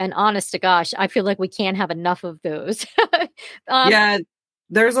 And honest to gosh, I feel like we can't have enough of those. um, Yeah,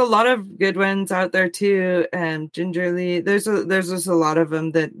 there's a lot of good ones out there too. And Gingerly, there's just a lot of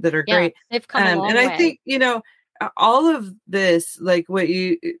them that are yeah, great. they've come a And long I way. think, all of this, like what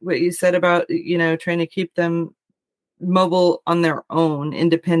you said about, trying to keep them mobile on their own,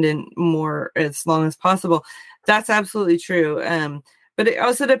 independent more as long as possible. That's absolutely true. But it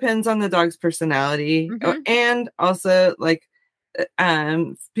also depends on the dog's personality, Hmm. and also like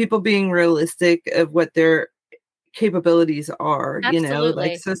people being realistic of what their capabilities are, like,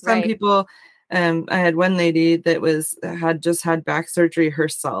 Absolutely. so some Right. people, I had one lady that had just had back surgery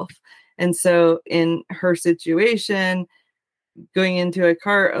herself. And so in her situation, going into a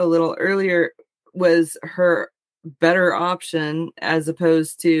cart a little earlier was her better option, as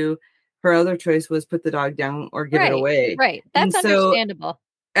opposed to her other choice was put the dog down or give it Right. away. Right. And That's so understandable.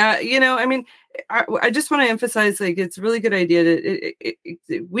 I mean, I just want to emphasize, like, it's a really good idea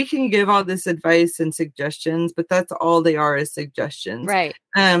we can give all this advice and suggestions, but that's all they are, is suggestions. Right.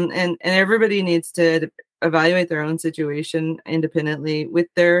 And everybody needs to evaluate their own situation independently with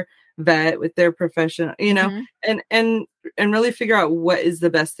their vet, with their professional, Hmm. and really figure out what is the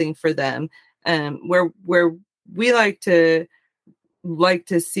best thing for them. Where we like to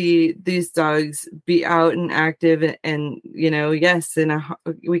see these dogs be out and active, and yes,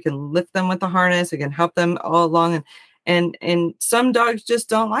 we can lift them with the harness, we can help them all along, and some dogs just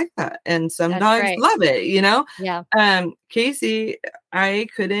don't like that, and some That's dogs right. love it. Yeah. Casey, I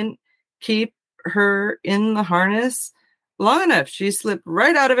couldn't keep her in the harness long enough. She slipped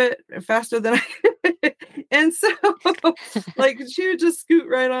right out of it faster than I could. And so like she would just scoot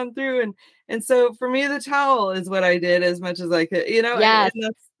right on through, and so for me the towel is what I did as much as I could, Yes.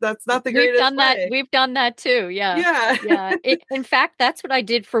 and that's not the greatest way. We've done that too. Yeah. Yeah. Yeah. In fact, that's what I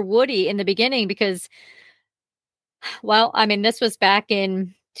did for Woody in the beginning because, well, I mean, this was back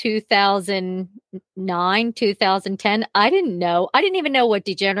in 2009, 2010. I didn't know. I didn't even know what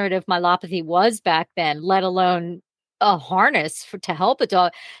degenerative myelopathy was back then, let alone a harness to help a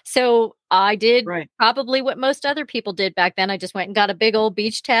dog. So I did Right. probably what most other people did back then. I just went and got a big old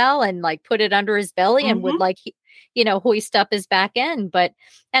beach towel and like put it under his belly and would Hmm. hoist up his back end.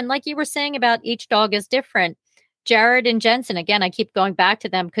 And like you were saying about each dog is different. Jared and Jensen, again, I keep going back to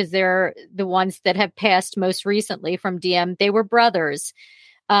them because they're the ones that have passed most recently from DM. They were brothers.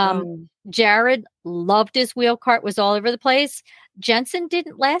 Um, Oh, Jared loved his wheel cart, was all over the place. Jensen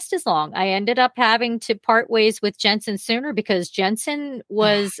didn't last as long. I ended up having to part ways with Jensen sooner because Jensen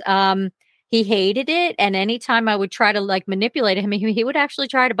was he hated it. And anytime I would try to like manipulate him, he would actually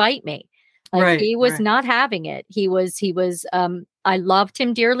try to bite me. Like right, he was right. not having it. He was I loved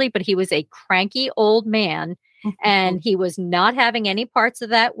him dearly, but he was a cranky old man and he was not having any parts of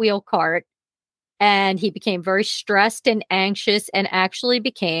that wheel cart, and he became very stressed and anxious and actually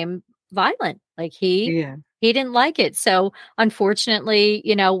became violent. Like Yeah. he didn't like it. So unfortunately,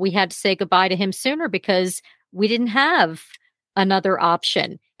 we had to say goodbye to him sooner because we didn't have another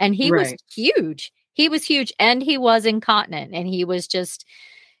option. And he was Right. huge. He was huge and he was incontinent and he was just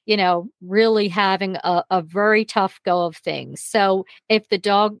really having a very tough go of things. So if the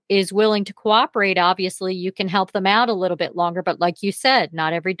dog is willing to cooperate, obviously you can help them out a little bit longer. But like you said,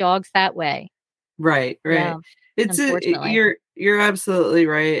 not every dog's that way. Right, right. Yeah, unfortunately. You're absolutely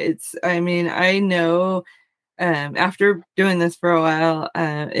right. I mean, I know after doing this for a while,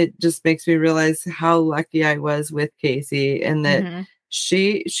 it just makes me realize how lucky I was with Casey, and that Mhm.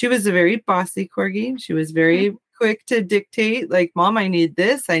 she was a very bossy corgi. She was very quick to dictate, like, Mom, I need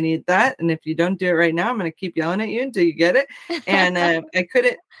this, I need that, and if you don't do it right now, I'm going to keep yelling at you until you get it. And I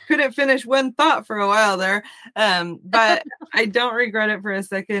couldn't finish one thought for a while there, but I don't regret it for a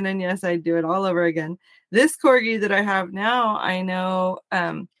second. And yes, I'd do it all over again. This corgi that I have now, I know.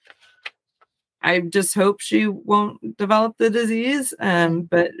 I just hope she won't develop the disease,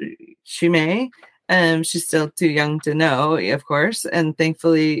 but she may. She's still too young to know, of course, and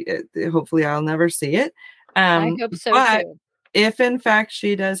thankfully, hopefully, I'll never see it. I hope so But too. if in fact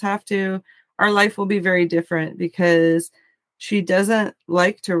she does have to, our life will be very different because she doesn't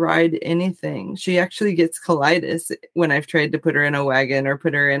like to ride anything. She actually gets colitis when I've tried to put her in a wagon or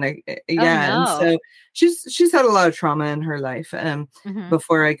put her in Oh yeah. And no. so she's had a lot of trauma in her life Mhm.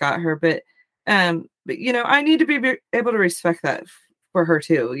 before I got her, but I need to be able to respect that for her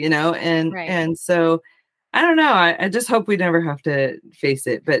too, and Right. and so I don't know. I just hope we never have to face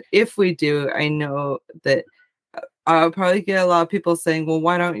it. But if we do, I know that I'll probably get a lot of people saying, "Well,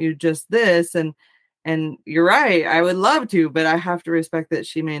 why don't you just this?" And you're right. I would love to, but I have to respect that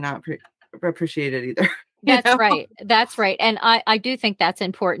she may not appreciate it either. you That's know? right. That's right. And I do think that's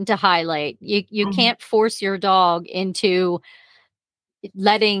important to highlight. You Mhm. can't force your dog into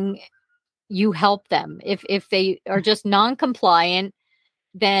letting you help them. If they are just non-compliant,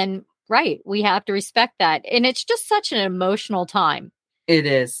 then right, we have to respect that. And it's just such an emotional time. It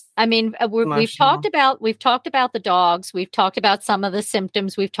is I mean, emotional. we've talked about the dogs, we've talked about some of the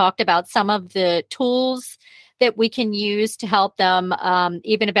symptoms, we've talked about some of the tools that we can use to help them,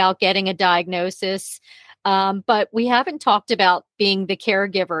 even about getting a diagnosis. But we haven't talked about being the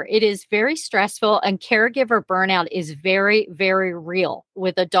caregiver. It is very stressful, and caregiver burnout is very, very real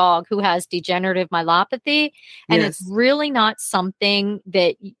with a dog who has degenerative myelopathy. And it's Yes, really not something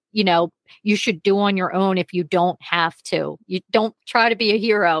that, you should do on your own if you don't have to. You don't try to be a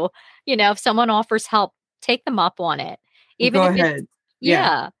hero. If someone offers help, take them up on it. Even go if it's, ahead.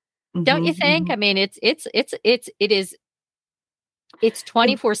 Yeah. yeah. Don't you think? Hmm. I mean, it's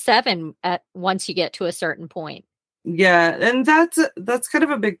 24/7 at once you get to a certain point. Yeah, and that's kind of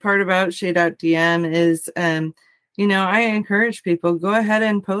a big part about Shade Out DM is I encourage people, go ahead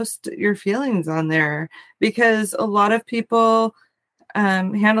and post your feelings on there, because a lot of people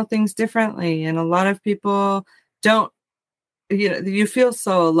handle things differently, and a lot of people don't. You feel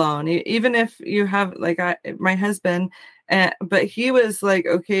so alone, even if you have, like, my husband, but he was like,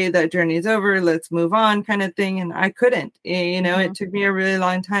 okay, that journey's over, let's move on, kind of thing, and I couldn't. Mhm. It took me a really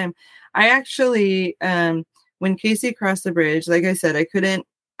long time. I actually, when Casey crossed the bridge, like I said, I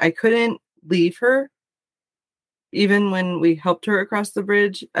couldn't leave her. Even when we helped her across the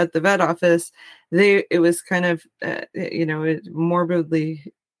bridge at the vet office, it was kind of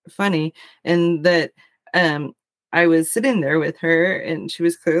morbidly funny, and that um I was sitting there with her and she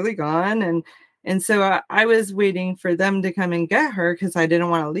was clearly gone, and so I was waiting for them to come and get her because I didn't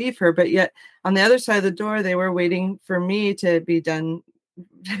want to leave her, but yet on the other side of the door they were waiting for me to be done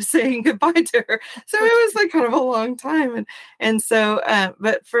saying goodbye to her. So it was like kind of a long time, and so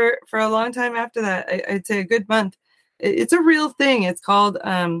but for a long time after that, I'd say a good month. It's a real thing. It's called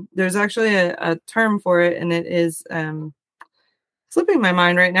there's actually a term for it, and it is slipping my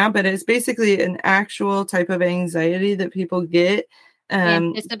mind right now, but it's basically an actual type of anxiety that people get, that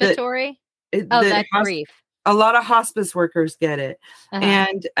Anticipatory? it, Oh, that that's has grief. a lot of hospice workers get it. Uh-huh.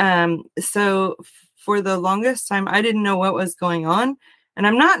 And so for the longest time, I didn't know what was going on. And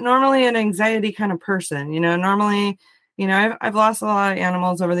I'm not normally an anxiety kind of person. Normally, I've lost a lot of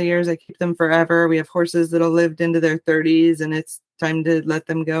animals over the years. I keep them forever. We have horses that have lived into their 30s, and it's time to let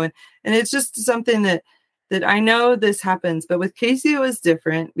them go. And it's just something that I know this happens. But with Casey, it was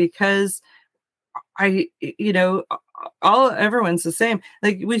different because I, everyone's the same.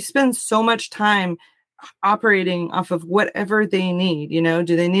 Like, we spend so much time operating off of whatever they need.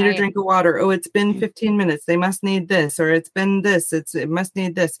 Do they need a Right. drink of water? Oh, it's been 15 minutes. They must need this, or it's been this. It must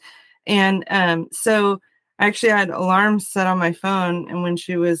need this. And so I actually had alarms set on my phone, and when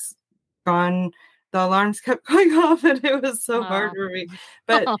she was gone, the alarms kept going off, and it was so hard Oh. for me.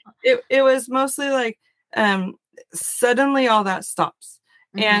 But it was mostly like um, suddenly all that stops.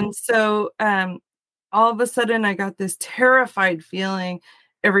 Mhm. And so all of a sudden I got this terrified feeling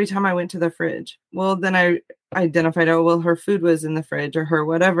every time I went to the fridge. Well, then I identified, oh, well, her food was in the fridge, or her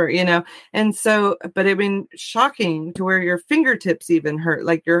whatever. And so, but it'd been shocking to where your fingertips even hurt,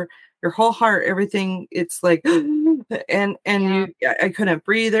 like your whole heart, everything. It's like, and I couldn't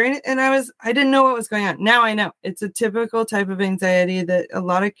breathe and I didn't know what was going on. Now I know it's a typical type of anxiety that a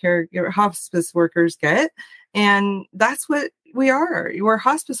lot of hospice workers get. And that's what we are. We're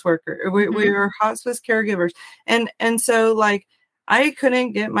hospice worker. We are hospice caregivers. And so like, I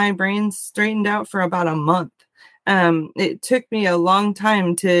couldn't get my brain straightened out for about a month. It took me a long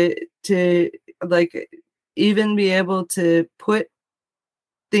time to like even be able to put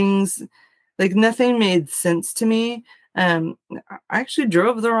things, like nothing made sense to me. I actually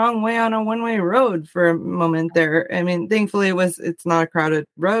drove the wrong way on a one-way road for a moment there. I mean, thankfully it's not a crowded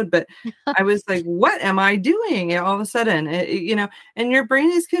road, but I was like, what am I doing? And all of a sudden, and your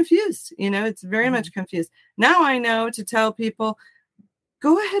brain is confused, it's very much confused. Now I know to tell people,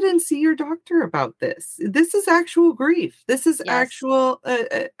 go ahead and see your doctor about this. This is actual grief. This is actual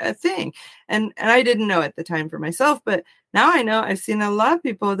a thing. And I didn't know at the time for myself, but now I know. I've seen a lot of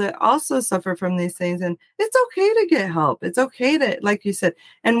people that also suffer from these things, and it's okay to get help. It's okay to, like you said,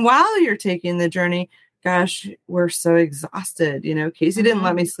 and while you're taking the journey, gosh, we're so exhausted. Casey didn't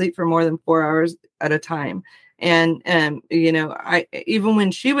let me sleep for more than 4 hours at a time. And, I, even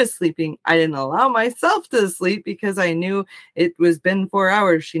when she was sleeping, I didn't allow myself to sleep because I knew it was been 4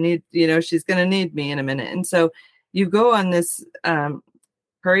 hours. She's going to need me in a minute. And so you go on this,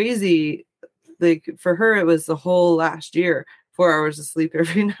 crazy, like for her, it was the whole last year, 4 hours of sleep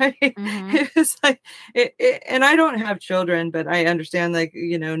every night. It was like, and I don't have children, but I understand, like,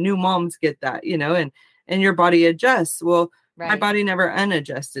 new moms get that, and your body adjusts. Well, my body never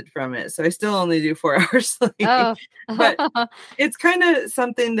unadjusted from it. So I still only do 4 hours sleep. Oh. But it's kind of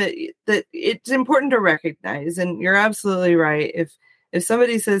something that it's important to recognize. And you're absolutely right. If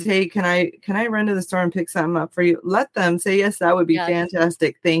somebody says, hey, can I run to the store and pick something up for you? Let them say, yes, that would be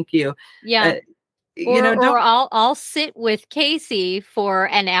fantastic. Thank you. Yeah. Or I'll sit with Casey for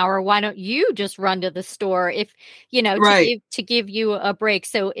an hour. Why don't you just run to the store if, to give you a break.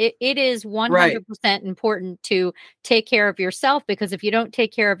 So it is 100% important to take care of yourself, because if you don't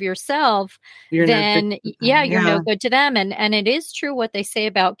take care of yourself, then you're no good to them. And it is true what they say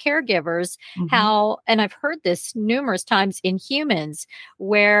about caregivers, and I've heard this numerous times in humans,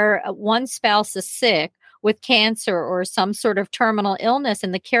 where one spouse is sick with cancer or some sort of terminal illness,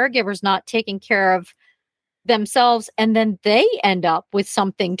 and the caregiver's not taking care of themselves, and then they end up with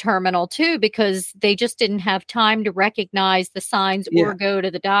something terminal too, because they just didn't have time to recognize the signs or go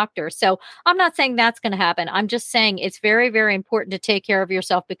to the doctor. So I'm not saying that's going to happen. I'm just saying it's very, very important to take care of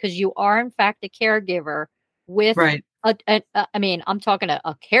yourself, because you are in fact a caregiver with I'm talking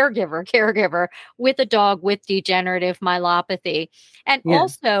a caregiver with a dog with degenerative myelopathy. And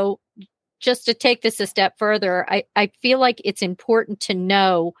also, just to take this a step further, I feel like it's important to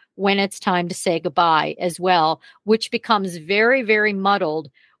know when it's time to say goodbye as well, which becomes very, very muddled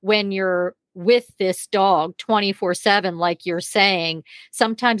when you're with this dog 24/7, like you're saying.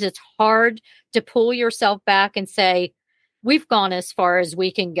 Sometimes it's hard to pull yourself back and say, we've gone as far as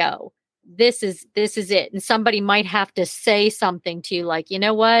we can go. This is it. And somebody might have to say something to you like, you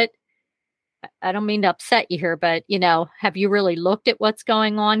know what? I don't mean to upset you here, but, have you really looked at what's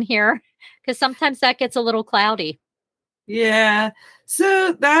going on here? Because sometimes that gets a little cloudy. Yeah.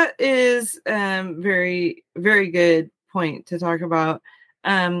 So that is very, very good point to talk about.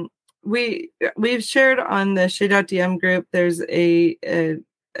 We've shared on the Shade.dm group, there's a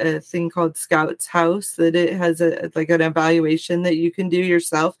thing called Scout's House, that it has an evaluation that you can do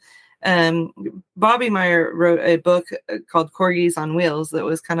yourself. Bobby Meyer wrote a book called Corgis on Wheels that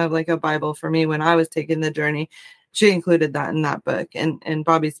was kind of like a Bible for me when I was taking the journey. She included that in that book, and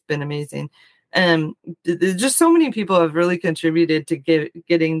Bobby's been amazing. Just so many people have really contributed to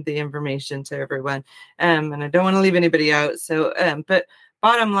getting the information to everyone. And I don't want to leave anybody out. So, but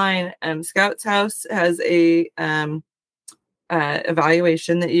bottom line, Scout's House has a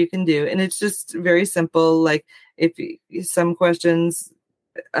evaluation that you can do, and it's just very simple. Like some questions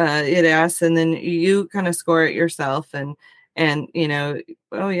it asks, and then you kind of score it yourself, and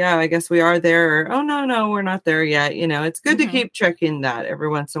oh yeah, I guess we are there, or oh no, we're not there yet. It's good to keep checking that every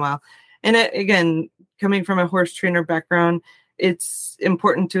once in a while. And again, coming from a horse trainer background, it's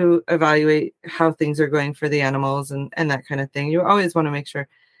important to evaluate how things are going for the animals and that kind of thing. You always want to make sure.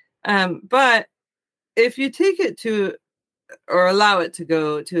 But if you take it to, or allow it to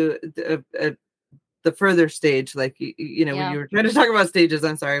go to the further stage, like, when you were trying to talk about stages,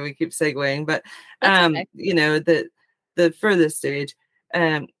 I'm sorry, we keep segueing, but, okay. The furthest stage,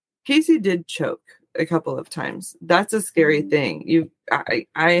 Casey did choke a couple of times. That's a scary thing.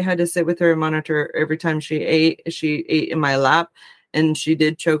 I had to sit with her and monitor every time she ate in my lap, and she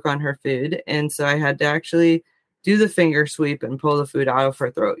did choke on her food. And so I had to actually do the finger sweep and pull the food out of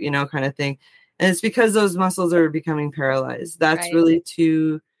her throat, kind of thing. And it's because those muscles are becoming paralyzed. That's Right. really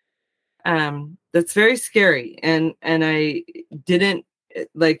too, that's very scary. And I didn't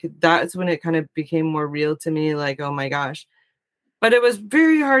like, that's when it kind of became more real to me, like, oh my gosh. But it was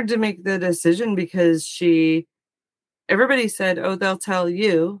very hard to make the decision because everybody said, oh, they'll tell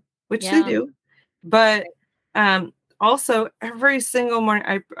you, which they Yeah. do. But also every single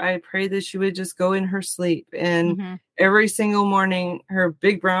morning, I prayed that she would just go in her sleep. And Mm-hmm. every single morning, her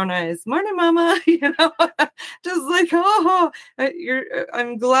big brown eyes, morning, mama, just like, oh,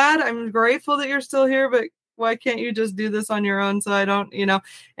 I'm glad, I'm grateful that you're still here, but why can't you just do this on your own? So I don't,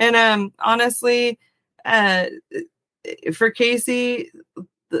 and honestly, for Casey,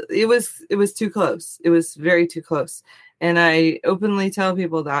 it was too close. It was very too close. And I openly tell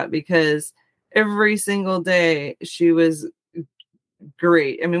people that because every single day she was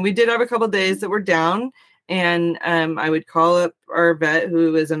great. I mean, we did have a couple of days that were down, and I would call up our vet,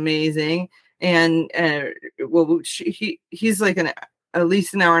 who was amazing. And he's like at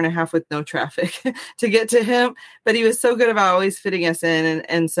least an hour and a half with no traffic to get to him, but he was so good about always fitting us in.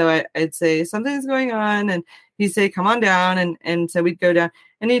 And so I'd say something's going on, and he'd say, come on down. And so we'd go down,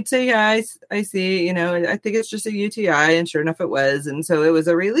 and he'd say, yeah, I see, I think it's just a UTI. And sure enough, it was. And so it was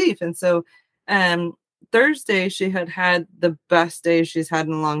a relief. And so Thursday, she had the best day she's had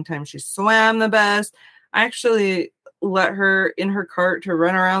in a long time. She swam the best. I actually let her in her cart to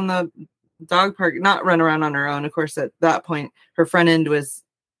run around the dog park, not run around on her own. Of course, at that point, her front end was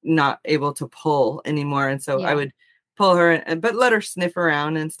not able to pull anymore. And so I would pull her, but let her sniff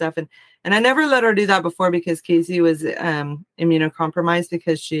around and stuff. And I never let her do that before because Casey was immunocompromised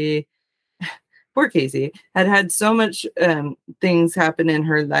because poor Casey had so much things happen in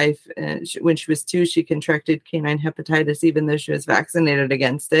her life. When she was 2, she contracted canine hepatitis, even though she was vaccinated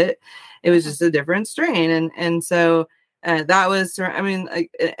against it. It was just a different strain. And so that was, I mean,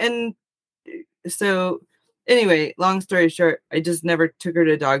 and so anyway, long story short, I just never took her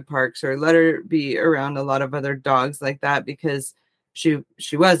to dog parks or let her be around a lot of other dogs like that because she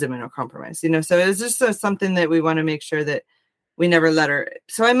was immunocompromised, so it was just something that we want to make sure that we never let her.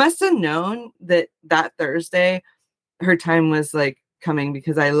 So I must have known that Thursday her time was like coming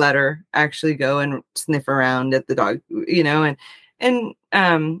because I let her actually go and sniff around at the dog, and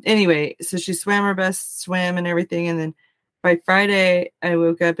anyway, so she swam her best swim and everything. And then by Friday, I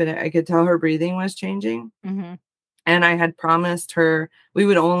woke up and I could tell her breathing was changing. Mm-hmm. And I had promised her we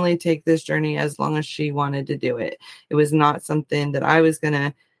would only take this journey as long as she wanted to do it. It was not something that I was going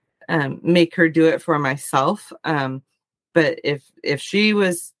to make her do it for myself. But if she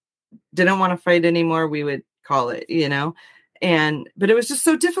didn't want to fight anymore, we would call it, but it was just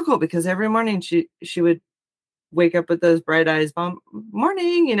so difficult because every morning she would wake up with those bright eyes,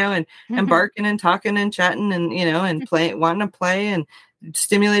 morning, and barking and talking and chatting and, and playing, wanting to play and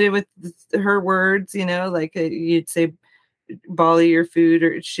stimulated with her words, like you'd say, Bolly, your food,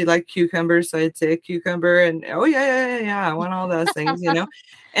 or she liked cucumbers. So I'd say a cucumber and, oh yeah. I want all those things,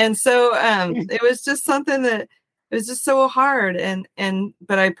 And so it was just something that it was just so hard.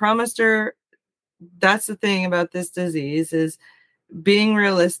 But I promised her, that's the thing about this disease is being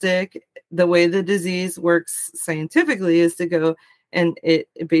realistic. The way the disease works scientifically is to go and it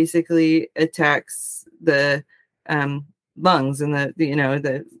basically attacks the lungs and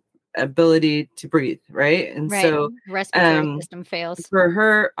the ability to breathe, right? And right. So respiratory system fails. For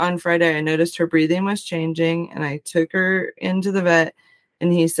her on Friday, I noticed her breathing was changing, and I took her into the vet,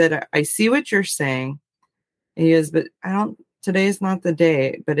 and he said, I see what you're saying. And he goes, but today's not the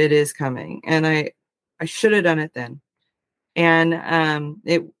day, but it is coming. And I should have done it then. And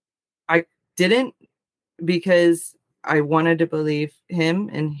I didn't because I wanted to believe him,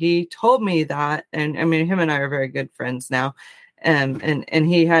 and he told me that. And I mean, him and I are very good friends now. And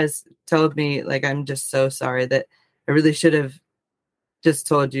he has told me, like, I'm just so sorry that I really should have just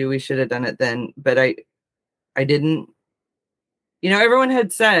told you we should have done it then. But I didn't, everyone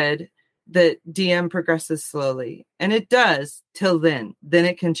had said that DM progresses slowly, and it does till then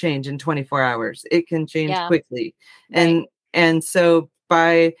it can change in 24 hours. It can change quickly. Right. And so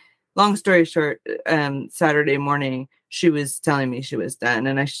by long story short, Saturday morning, she was telling me she was done.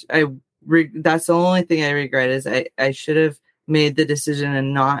 And that's the only thing I regret is I should have made the decision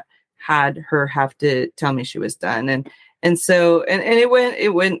and not had her have to tell me she was done. And so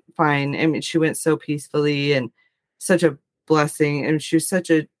it went fine. I mean, she went so peacefully and such a blessing. And she was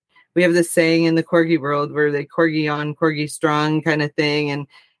we have this saying in the corgi world where they corgi on, corgi strong kind of thing.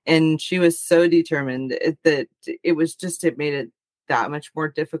 And she was so determined that it made it that much more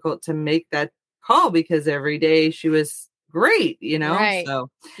difficult to make that call because every day she was great, Right. So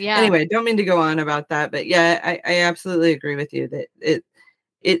anyway, don't mean to go on about that, but yeah, I absolutely agree with you that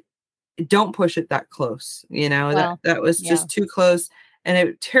don't push it that close. Well, that was yeah. just too close. And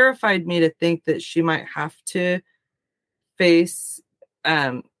it terrified me to think that she might have to face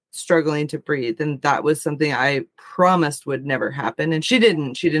struggling to breathe. And that was something I promised would never happen. And she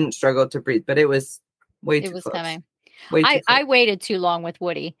didn't struggle to breathe, but it was way It too was close. coming. Way too close. I waited too long with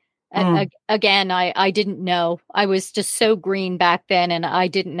Woody. Again, I didn't know. I was just so green back then, and I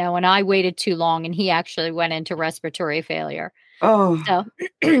didn't know. And I waited too long, and he actually went into respiratory failure. Oh, So,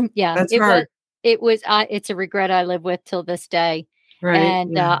 yeah, that's hard. It's a regret I live with till this day. Right.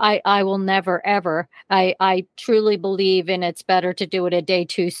 And yeah. I will never, ever, I truly believe in it's better to do it a day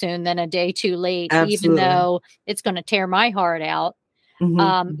too soon than a day too late, Absolutely. even though it's going to tear my heart out.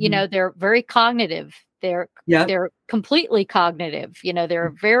 They're very cognitive. They're completely cognitive.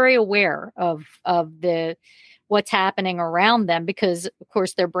 They're very aware of what's happening around them because, of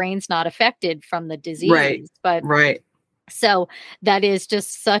course, their brain's not affected from the disease. Right. But right. So that is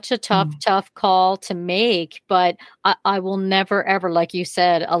just such a tough call to make. But I will never, ever, like you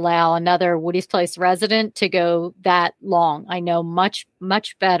said, allow another Woody's Place resident to go that long. I know much,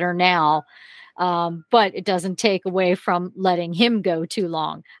 much better now. But it doesn't take away from letting him go too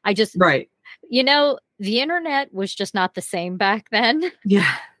long. The internet was just not the same back then.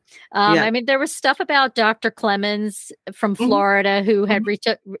 Yeah. I mean, there was stuff about Dr. Clemens from Florida who had reached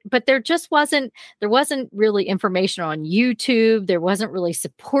out, but there wasn't really information on YouTube. There wasn't really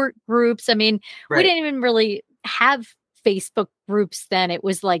support groups. I mean, we didn't even really have Facebook groups then. It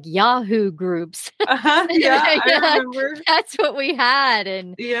was like Yahoo groups. I remember. That's what we had.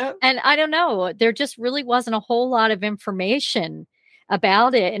 And I don't know, there just really wasn't a whole lot of information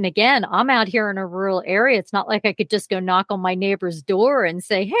about it. And again, I'm out here in a rural area. It's not like I could just go knock on my neighbor's door and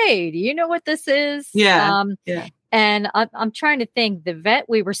say, hey, do you know what this is? And I'm trying to think, the vet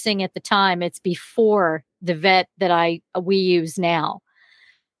we were seeing at the time, it's before the vet that we use now.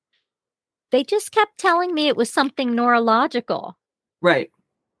 They just kept telling me it was something neurological. Right.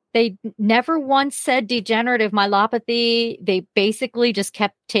 They never once said degenerative myelopathy. They basically just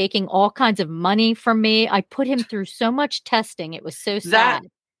kept taking all kinds of money from me. I put him through so much testing. It was so sad.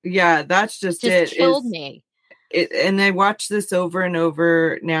 That's just it. Killed me. And I watch this over and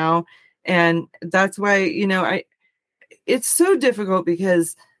over now. And that's why, it's so difficult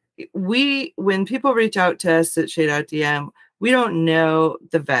because when people reach out to us at Shade.DM, we don't know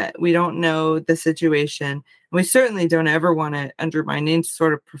the vet. We don't know the situation. We certainly don't ever want to undermine any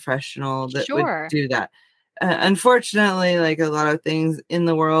sort of professional that would do that. Unfortunately, like a lot of things in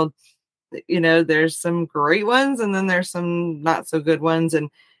the world, there's some great ones and then there's some not so good ones. And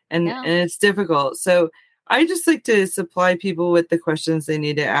it's difficult. So I just like to supply people with the questions they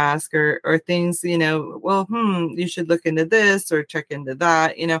need to ask or things, you should look into this or check into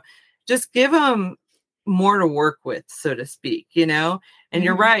that, just give them more to work with, so to speak, and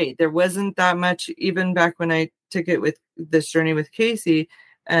you're right. There wasn't that much even back when I took it with this journey with Casey.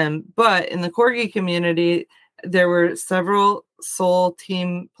 But in the Corgi community, there were several soul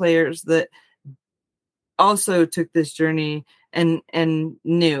team players that also took this journey and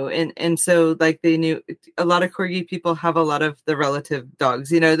knew. And so like they knew a lot of Corgi people have a lot of the relative dogs,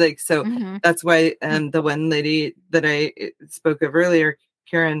 that's why the one lady that I spoke of earlier,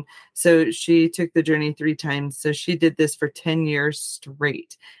 Karen, so she took the journey 3 times. So she did this for 10 years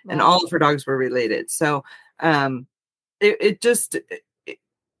straight. Wow. And all of her dogs were related. So it's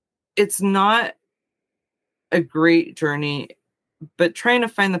not a great journey, but trying to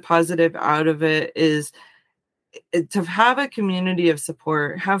find the positive out of it is to have a community of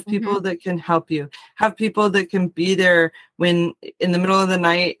support, have people that can help you, have people that can be there when in the middle of the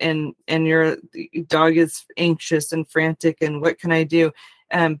night and your dog is anxious and frantic and what can I do?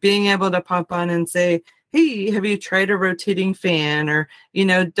 Being able to pop on and say, hey, have you tried a rotating fan? Or,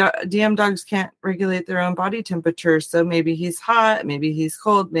 DM dogs can't regulate their own body temperature. So maybe he's hot, maybe he's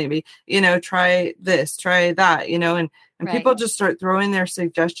cold, maybe, try this, try that, and people just start throwing their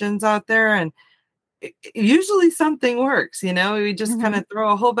suggestions out there and usually something works, we just kind of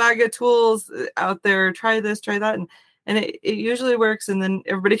throw a whole bag of tools out there, try this, try that. And it usually works. And then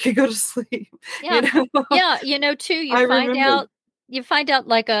everybody can go to sleep. Too, you find out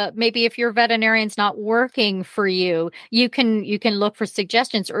like maybe if your veterinarian's not working for you, you can look for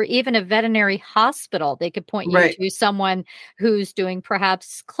suggestions, or even a veterinary hospital. They could point you to someone who's doing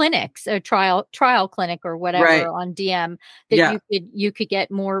perhaps clinics, a trial clinic or whatever on DM that you could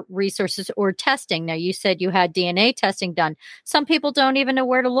get more resources or testing. Now you said you had DNA testing done. Some people don't even know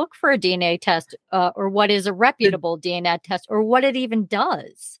where to look for a DNA test or what is a reputable DNA test or what it even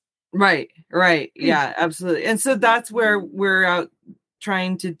does. Right. Yeah, absolutely. And so that's where we're out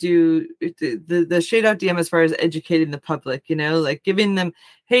trying to do the Shade Out DM as far as educating the public, like giving them,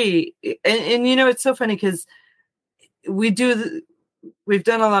 hey, and it's so funny because we've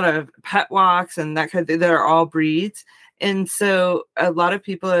done a lot of pet walks and that kind of thing that are all breeds. And so a lot of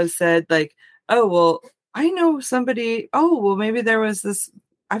people have said like, oh, well, I know somebody, oh, well, maybe there was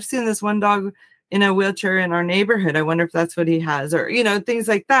I've seen this one dog in a wheelchair in our neighborhood. I wonder if that's what he has, or, things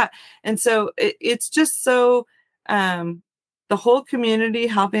like that. And so it's just so, the whole community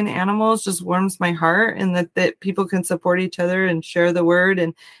helping animals just warms my heart, and that people can support each other and share the word.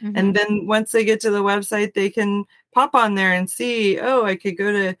 And then once they get to the website, they can pop on there and see, oh, I could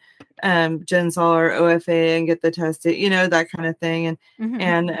go to Gensol or OFA and get the test, that kind of thing.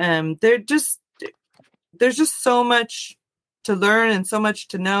 And there's just so much to learn and so much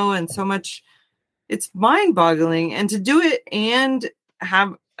to know and so much. It's mind boggling, and to do it and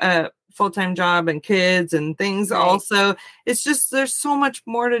have a full-time job and kids and things. Right. Also, it's just, there's so much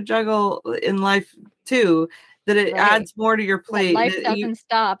more to juggle in life too, that it adds more to your plate. Life doesn't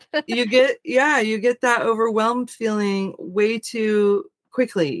stop. you get that overwhelmed feeling way too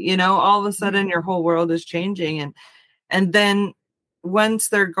quickly, all of a sudden your whole world is changing. And then once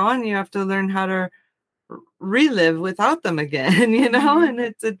they're gone, you have to learn how to relive without them again, and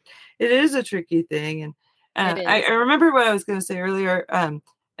it is a tricky thing. And I remember what I was going to say earlier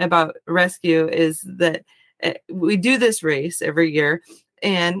about rescue is that we do this race every year,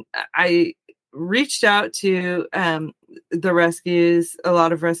 and I reached out to the rescues, a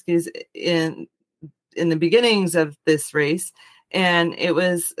lot of rescues in the beginnings of this race, and it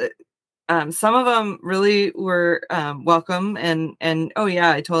was some of them really were welcome and oh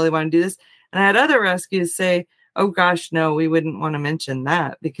yeah, I totally want to do this. And I had other rescues say, oh gosh, no, we wouldn't want to mention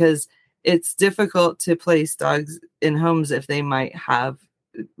that because it's difficult to place dogs in homes if they might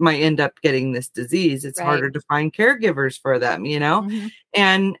end up getting this disease. It's harder to find caregivers for them,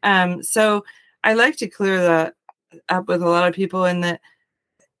 And so I like to clear that up with a lot of people, in that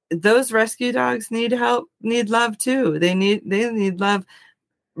those rescue dogs need help, need love too. They need love.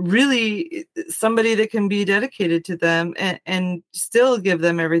 Really somebody that can be dedicated to them and still give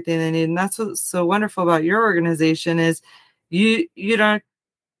them everything they need. And that's what's so wonderful about your organization is you don't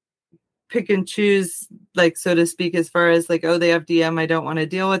pick and choose, like, so to speak, as far as like, oh, they have DM, I don't want to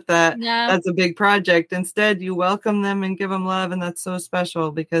deal with that. No. That's a big project. Instead, you welcome them and give them love. And that's so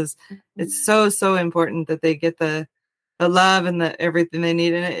special because it's so, so important that they get the love and the everything they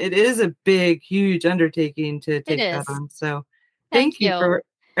need. And it is a big, huge undertaking to take that on. So thank you for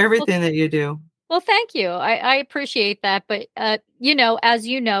everything that you do. Well, thank you. I appreciate that. But, as you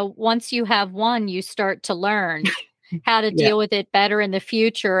know, once you have one, you start to learn how to deal with it better in the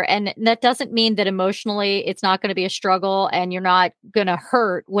future. And that doesn't mean that emotionally it's not going to be a struggle and you're not going to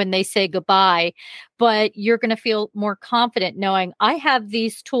hurt when they say goodbye, but you're going to feel more confident knowing I have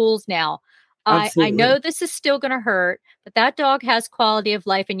these tools now. I know this is still going to hurt, but that dog has quality of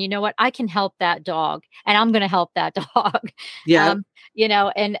life. And you know what? I can help that dog and I'm going to help that dog. Yeah.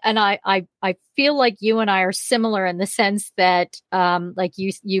 And I feel like you and I are similar in the sense that, like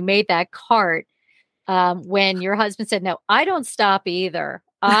you made that cart, when your husband said, no, I don't stop either.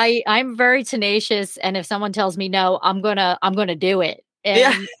 I'm very tenacious. And if someone tells me no, I'm going to do it.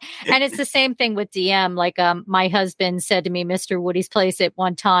 And, and it's the same thing with DM. Like, my husband said to me, Mr. Woody's Place at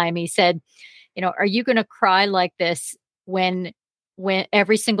one time, he said, are you going to cry like this when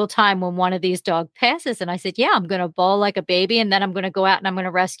every single time when one of these dogs passes? And I said, yeah, I'm going to bawl like a baby. And then I'm going to go out and I'm going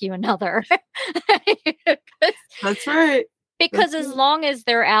to rescue another. That's right. Because as long as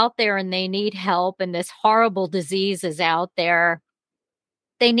they're out there and they need help and this horrible disease is out there,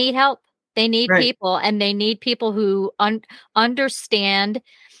 they need help. They need people, and they need people who understand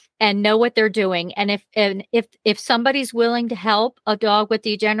and know what they're doing. And if somebody's willing to help a dog with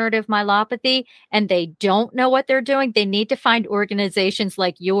degenerative myelopathy and they don't know what they're doing, they need to find organizations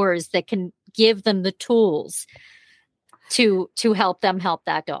like yours that can give them the tools to help them help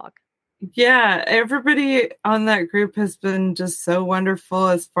that dog. Yeah, everybody on that group has been just so wonderful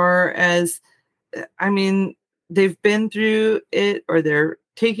as far as, they've been through it, or they're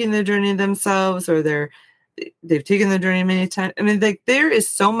taking the journey themselves, or they've taken the journey many times. There is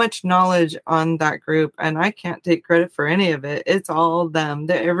so much knowledge on that group, and I can't take credit for any of it. It's all them.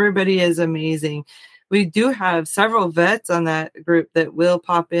 Everybody is amazing. We do have several vets on that group that will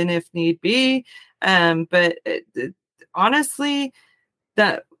pop in if need be. But honestly,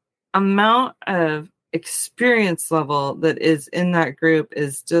 that amount of experience level that is in that group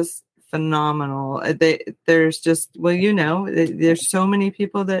is just phenomenal. There's just, there's so many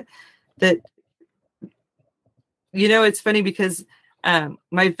people that it's funny because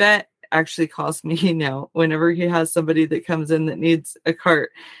my vet actually calls me now whenever he has somebody that comes in that needs a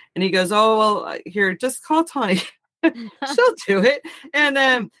cart. And he goes, oh, well, here, just call Tawny. She'll do it.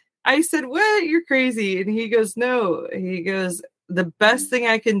 And I said, what? You're crazy. And he goes, no. He goes, the best thing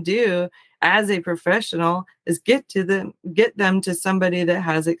I can do as a professional is get them to somebody that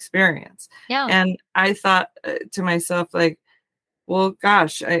has experience. Yeah. And I thought to myself, like, well,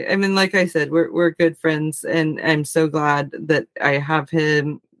 gosh, I mean, like I said, we're good friends, and I'm so glad that I have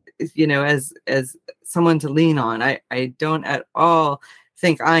him, as someone to lean on. I don't at all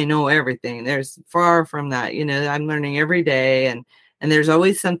think I know everything. There's far from that. I'm learning every day, and there's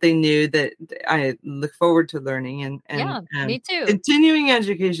always something new that I look forward to learning. And yeah, me too. Continuing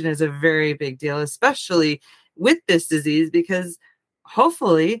education is a very big deal, especially with this disease, because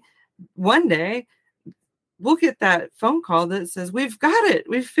hopefully one day we'll get that phone call that says, we've got it.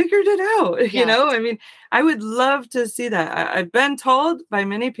 We've figured it out. Yeah. I mean, I would love to see that. I've been told by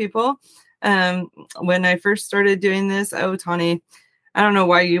many people when I first started doing this, oh, Tawny, I don't know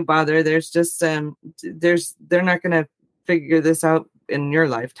why you bother. There's just, they're not going to figure this out in your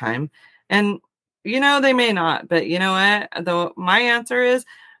lifetime. And, they may not, but you know what? Though my answer is,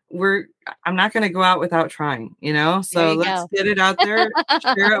 I'm not going to go out without trying, so let's get it out there,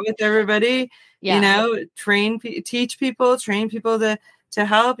 share it with everybody. Yeah. Teach people, train people to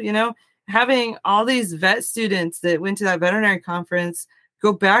help, having all these vet students that went to that veterinary conference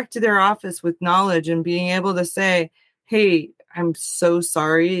go back to their office with knowledge and being able to say, hey, I'm so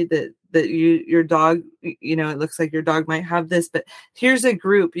sorry that your dog, it looks like your dog might have this, but here's a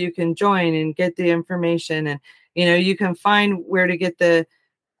group you can join and get the information. And, you can find where to get the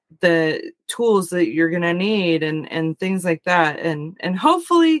tools that you're going to need and things like that. And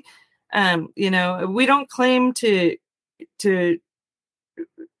hopefully, we don't claim to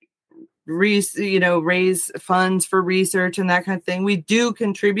raise funds for research and that kind of thing. We do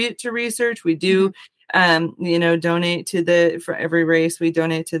contribute to research. We do, donate for every race. We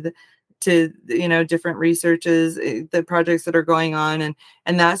donate to different researches, the projects that are going on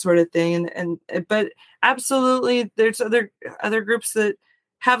and that sort of thing. But absolutely, there's other groups that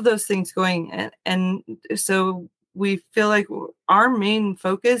have those things going. And so we feel like our main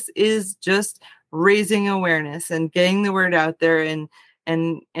focus is just raising awareness and getting the word out there. And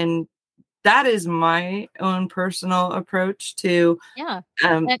that is my own personal approach to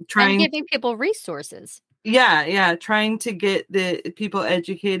trying and giving people resources. Yeah. Trying to get the people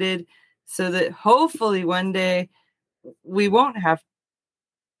educated so that hopefully one day we won't have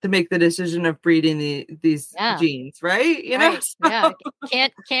to make the decision of breeding these genes, right? Right. So,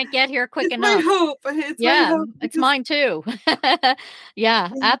 can't get here quick enough. My hope. It's my hope it's mine too.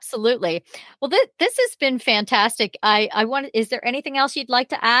 Absolutely. Well, this has been fantastic. Is there anything else you'd like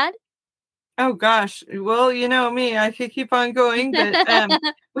to add? Oh gosh. Well, me, I could keep on going, but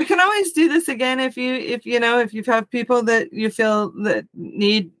we can always do this again if you have people that you feel that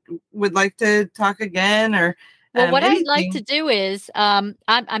would like to talk again or. Well, what I'd like to do is I'm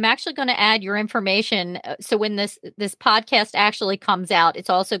actually going to add your information. So when this podcast actually comes out, it's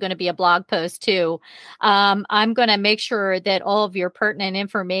also going to be a blog post too. I'm going to make sure that all of your pertinent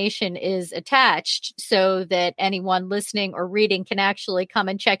information is attached so that anyone listening or reading can actually come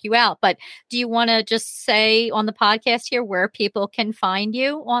and check you out. But do you want to just say on the podcast here where people can find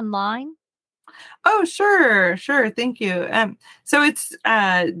you online? Oh, sure. Thank you. So it's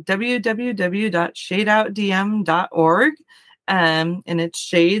www.shadeoutdm.org. And it's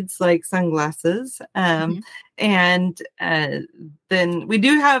shades like sunglasses. And then we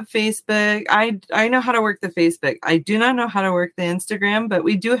do have Facebook. I know how to work the Facebook. I do not know how to work the Instagram, but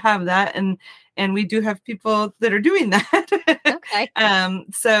we do have that. And we do have people that are doing that. Okay.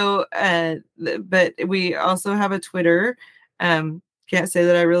 But we also have a Twitter. Can't say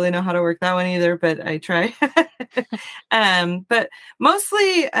that I really know how to work that one either, but I try. But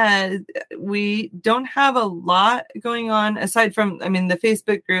mostly we don't have a lot going on aside from, the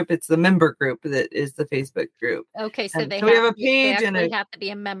Facebook group. It's the member group that is the Facebook group. Okay, so we have a page and they have to be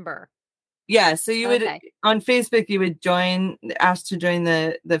a member. Yeah, so you would on Facebook you would ask to join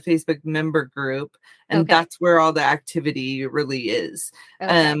the Facebook member group, and that's where all the activity really is.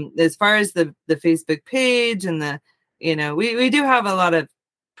 As far as the Facebook page and the we do have a lot of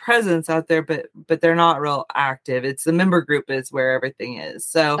presence out there, but they're not real active. It's the member group is where everything is.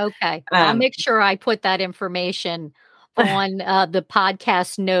 So I'll make sure I put that information on the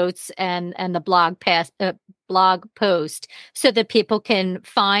podcast notes and the blog post so that people can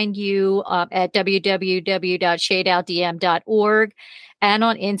find you at www.shadeoutdm.org and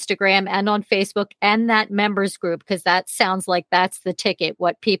on Instagram and on Facebook and that members group, because that sounds like that's the ticket,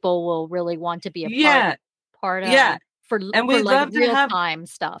 what people will really want to be a part of. And we'd love to have real-time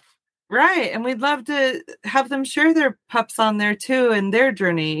stuff. Right. And we'd love to have them share their pups on there too and their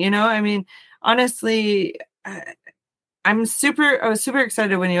journey. I mean, honestly, I was super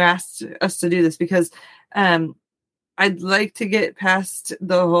excited when you asked us to do this because I'd like to get past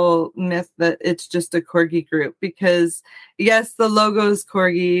the whole myth that it's just a corgi group because yes, the logo's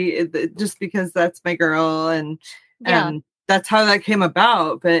corgi just because that's my girl and Yeah. that's how that came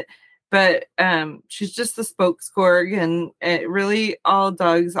about. But she's just the spokescorg and really all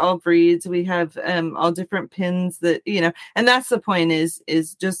dogs, all breeds. We have all different pins that, and that's the point is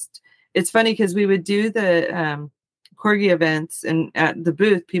just, it's funny because we would do the corgi events and at the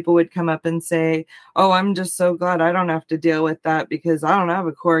booth, people would come up and say, oh, I'm just so glad I don't have to deal with that because I don't have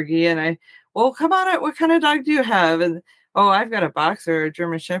a corgi. And well, come on out. What kind of dog do you have? And oh, I've got a boxer, a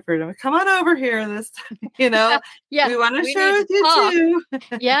German Shepherd. I'm like, come on over here this time, Yeah, we want to share with you too.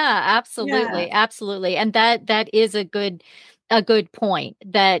 Yeah, absolutely. Yeah. Absolutely. And that is a good point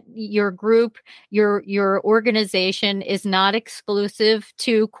that your group, your organization is not exclusive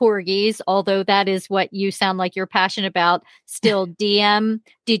to corgis, although that is what you sound like you're passionate about. Still, DM,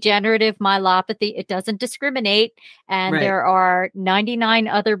 degenerative myelopathy, it doesn't discriminate. And Right. there are 99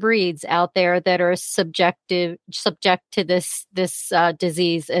 other breeds out there that are subject to this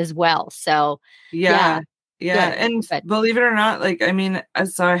disease as well. So Yeah. Good, And good. believe it or not, like, I mean,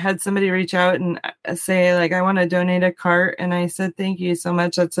 so I had somebody reach out and say, like, I want to donate a cart. And I said, thank you so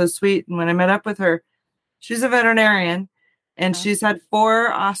much. That's so sweet. And when I met up with her, she's a veterinarian and she's had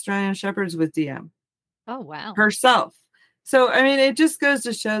 4 Australian Shepherds with DM. Oh, wow. Herself. So, I mean, it just goes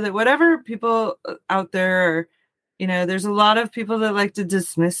to show that whatever people out there are, there's a lot of people that like to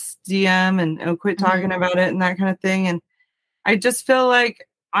dismiss DM and quit talking about it and that kind of thing. And I just feel like,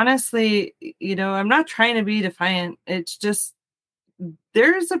 honestly, I'm not trying to be defiant. It's just,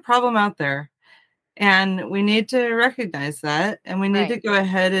 there's a problem out there and we need to recognize that. And we need to go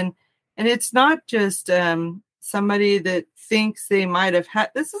ahead and it's not just somebody that thinks they might have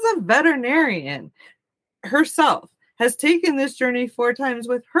had, this is a veterinarian herself has taken this journey 4 times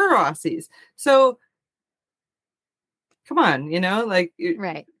with her Aussies. So come on,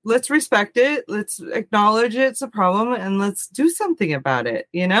 Right. Let's respect it. Let's acknowledge it's a problem and let's do something about it,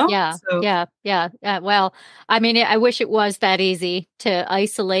 Yeah. So, Yeah. Well, I mean, I wish it was that easy to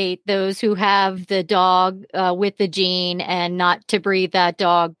isolate those who have the dog with the gene and not to breed that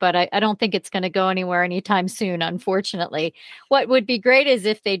dog. But I don't think it's going to go anywhere anytime soon, unfortunately. What would be great is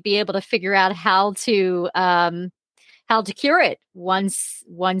if they'd be able to figure out how to cure it once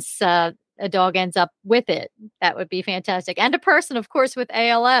a dog ends up with it. That would be fantastic. And a person, of course, with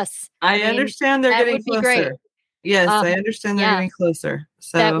ALS. I mean, understand they're getting closer. Yes, I understand they're getting closer.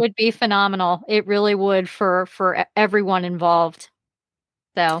 So that would be phenomenal. It really would for everyone involved.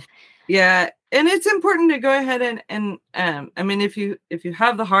 So yeah, and it's important to go ahead and I mean, if you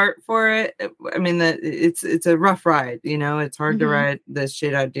have the heart for it, I mean that it's a rough ride. It's hard to ride the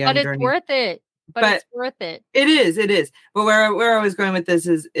shit out DM journey. But it's worth it. But it's worth it. It is. But where I was going with this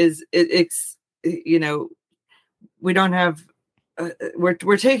is it's we don't have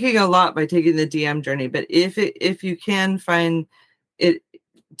we're taking a lot by taking the DM journey, but if you can find it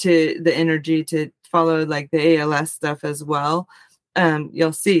to the energy to follow like the ALS stuff as well,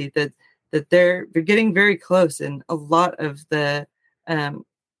 you'll see that they're getting very close in a lot of the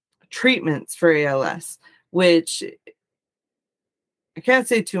treatments for ALS, which I can't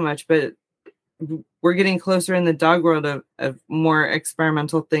say too much, but we're getting closer in the dog world of more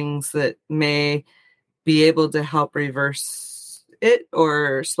experimental things that may be able to help reverse it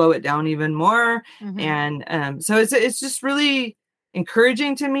or slow it down even more. And so it's just really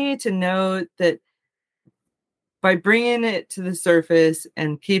encouraging to me to know that by bringing it to the surface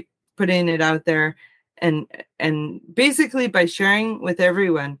and keep putting it out there and basically by sharing with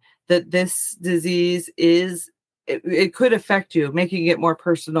everyone that this disease is, it could affect you, making it more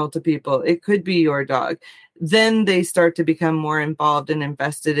personal to people. It could be your dog. Then they start to become more involved and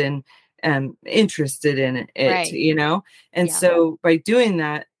invested in and interested in it, right. And so by doing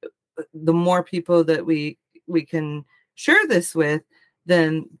that, the more people that we can share this with,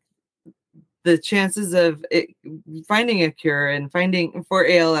 then the chances of it, finding a cure and finding for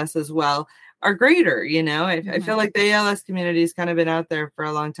ALS as well are greater. I feel like the ALS community has kind of been out there for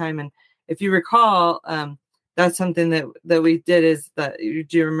a long time. And if you recall, that's something that we did is that,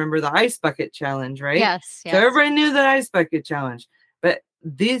 do you remember the ice bucket challenge, right? Yes. So everybody knew that ice bucket challenge, but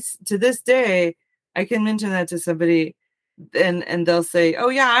to this day, I can mention that to somebody and they'll say, oh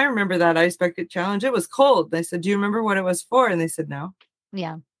yeah, I remember that ice bucket challenge. It was cold. And I said, do you remember what it was for? And they said, no.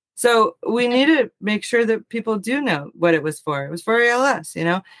 Yeah. So we need to make sure that people do know what it was for. It was for ALS,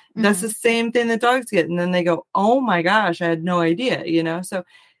 That's the same thing that dogs get. And then they go, oh my gosh, I had no idea, So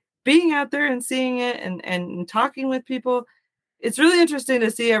being out there and seeing it and talking with people, it's really interesting to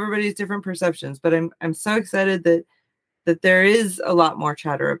see everybody's different perceptions. But I'm so excited that there is a lot more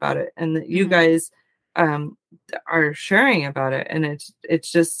chatter about it, and that you guys are sharing about it. And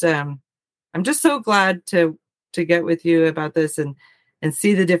it's just I'm just so glad to get with you about this and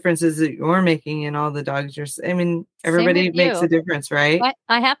see the differences that you're making in all the dogs. I mean, everybody makes a difference, right?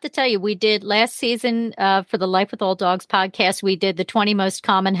 I have to tell you, we did last season for the Life with All Dogs podcast, we did the 20 most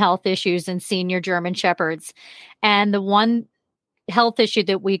common health issues in senior German Shepherds. And the one health issue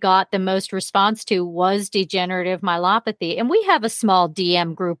that we got the most response to was degenerative myelopathy. And we have a small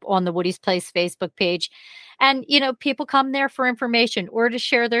DM group on the Woody's Place Facebook page. And, people come there for information or to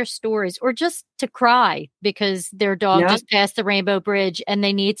share their stories or just to cry because their dog just passed the Rainbow Bridge and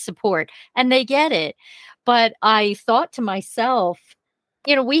they need support, and they get it. But I thought to myself,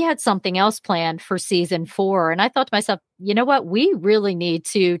 we had something else planned for season 4. And I thought to myself, you know what? We really need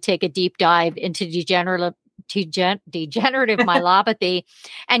to take a deep dive into degenerative myelopathy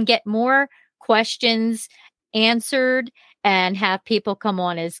and get more questions answered and have people come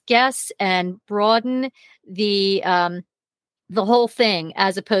on as guests and broaden the whole thing,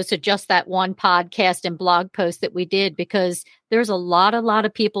 as opposed to just that one podcast and blog post that we did, because there's a lot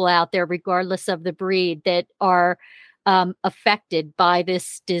of people out there, regardless of the breed, that are affected by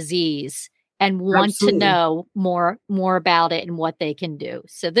this disease and want to know more about it and what they can do.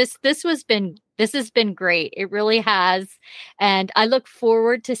 So this has been great. It really has. And I look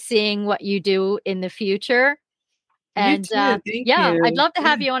forward to seeing what you do in the future. And Thank you. I'd love to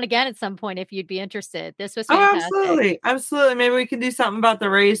have you on again at some point if you'd be interested. This was fantastic. Absolutely. Maybe we can do something about the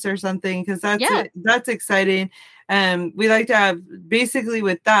race or something, because that's exciting. We like to have, basically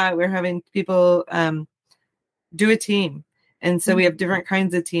with that, we're having people do a team. And so we have different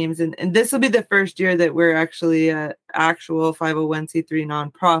kinds of teams. And this will be the first year that we're actually an actual 501c3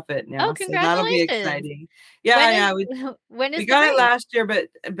 nonprofit now. Oh, congratulations. So that'll be exciting. Yeah. We got it last year,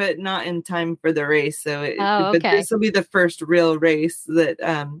 but not in time for the race. So but this will be the first real race that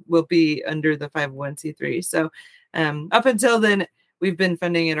will be under the 501c3. So up until then, we've been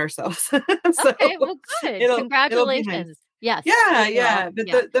funding it ourselves. So okay, well, good. Congratulations. Yes. Yeah.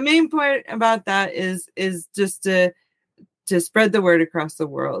 But the main point about that is just to spread the word across the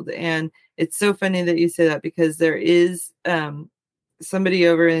world. And it's so funny that you say that, because there is somebody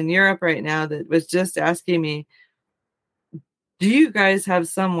over in Europe right now that was just asking me, do you guys have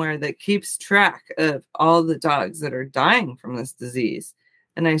somewhere that keeps track of all the dogs that are dying from this disease?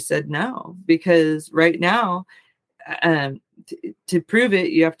 And I said, no, because right now, to prove it,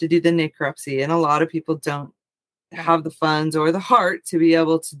 you have to do the necropsy. And a lot of people don't have the funds or the heart to be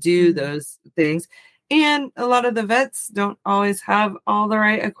able to do those things. And a lot of the vets don't always have all the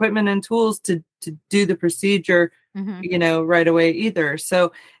right equipment and tools to do the procedure, right away either.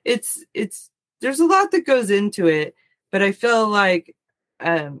 So it's there's a lot that goes into it, but I feel like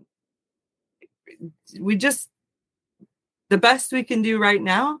the best we can do right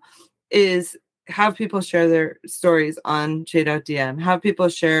now is have people share their stories on J.DM, have people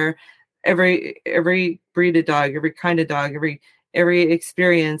share every breed of dog, every kind of dog, every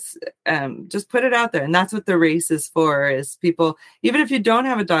experience, just put it out there. And that's what the race is for, is people, even if you don't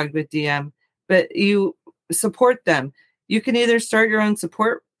have a dog with DM, but you support them, you can either start your own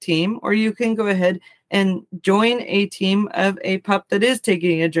support team, or you can go ahead and join a team of a pup that is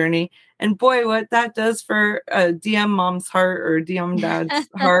taking a journey. And boy, what that does for a DM mom's heart or DM dad's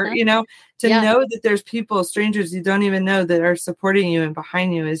heart, to know that there's people, strangers you don't even know, that are supporting you and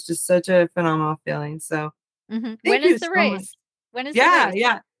behind you, is just such a phenomenal feeling. So when is the race? When is the race?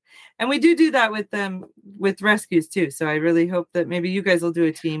 Yeah. And we do that with with rescues too. So I really hope that maybe you guys will do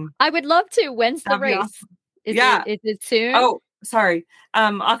a team. I would love to. When's the race? Awesome. Is it soon? Oh, sorry.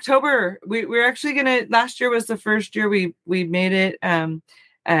 October. We're actually gonna. Last year was the first year we made it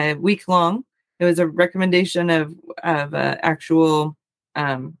a week long. It was a recommendation of actual.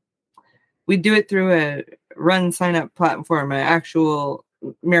 We do it through a run sign up platform, an actual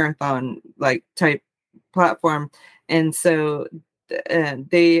marathon type platform. And so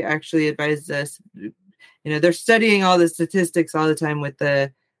they actually advised us, they're studying all the statistics all the time with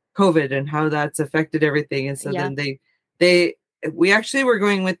the COVID and how that's affected everything. And so then we actually were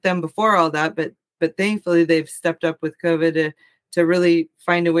going with them before all that, but thankfully they've stepped up with COVID to really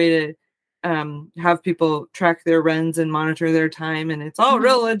find a way to have people track their runs and monitor their time. And it's all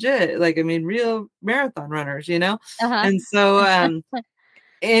real legit, real marathon runners, And so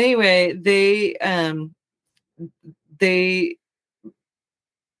anyway, they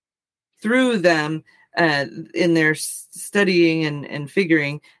through them in their studying and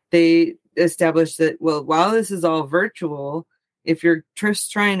figuring, they established that, well, while this is all virtual, if you're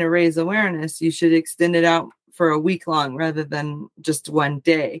just trying to raise awareness, you should extend it out for a week long rather than just one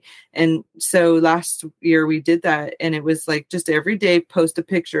day. And so last year we did that, and it was like just every day post a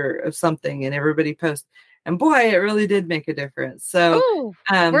picture of something, and everybody post. And boy, it really did make a difference. So Ooh,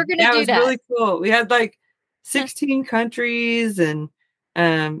 we're gonna it do was that. really cool. We had like 16 countries, and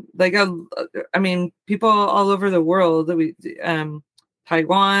I mean, people all over the world. We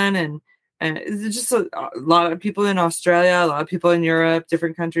Taiwan, and it's just a lot of people in Australia, a lot of people in Europe,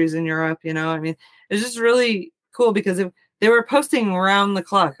 different countries in Europe. I mean, it's just really cool because they were posting around the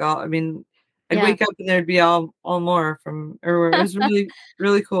clock. I mean, I'd wake up and there'd be all more from everywhere. It was really,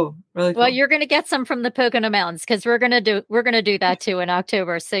 really cool. Really cool. Well, you're going to get some from the Pocono Mountains because we're going to do that too in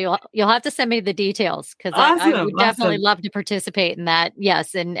October. So you'll have to send me the details because I would definitely love to participate in that.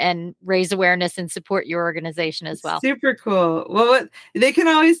 Yes, and raise awareness and support your organization as well. Super cool. Well, they can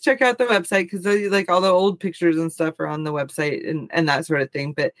always check out the website because like all the old pictures and stuff are on the website and that sort of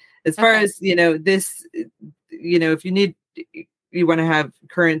thing. But as far as this, if you want to have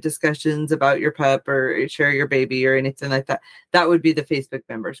current discussions about your pup or share your baby or anything like that, that would be the Facebook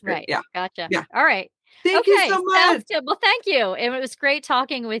members group. Right. Yeah. Gotcha. Yeah. All right. Thank you so much. Well, thank you. It was great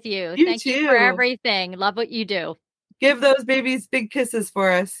talking with you. Thank you for everything. Love what you do. Give those babies big kisses for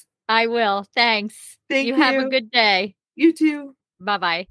us. I will. Thanks. Thank you. Have a good day. You too. Bye-bye.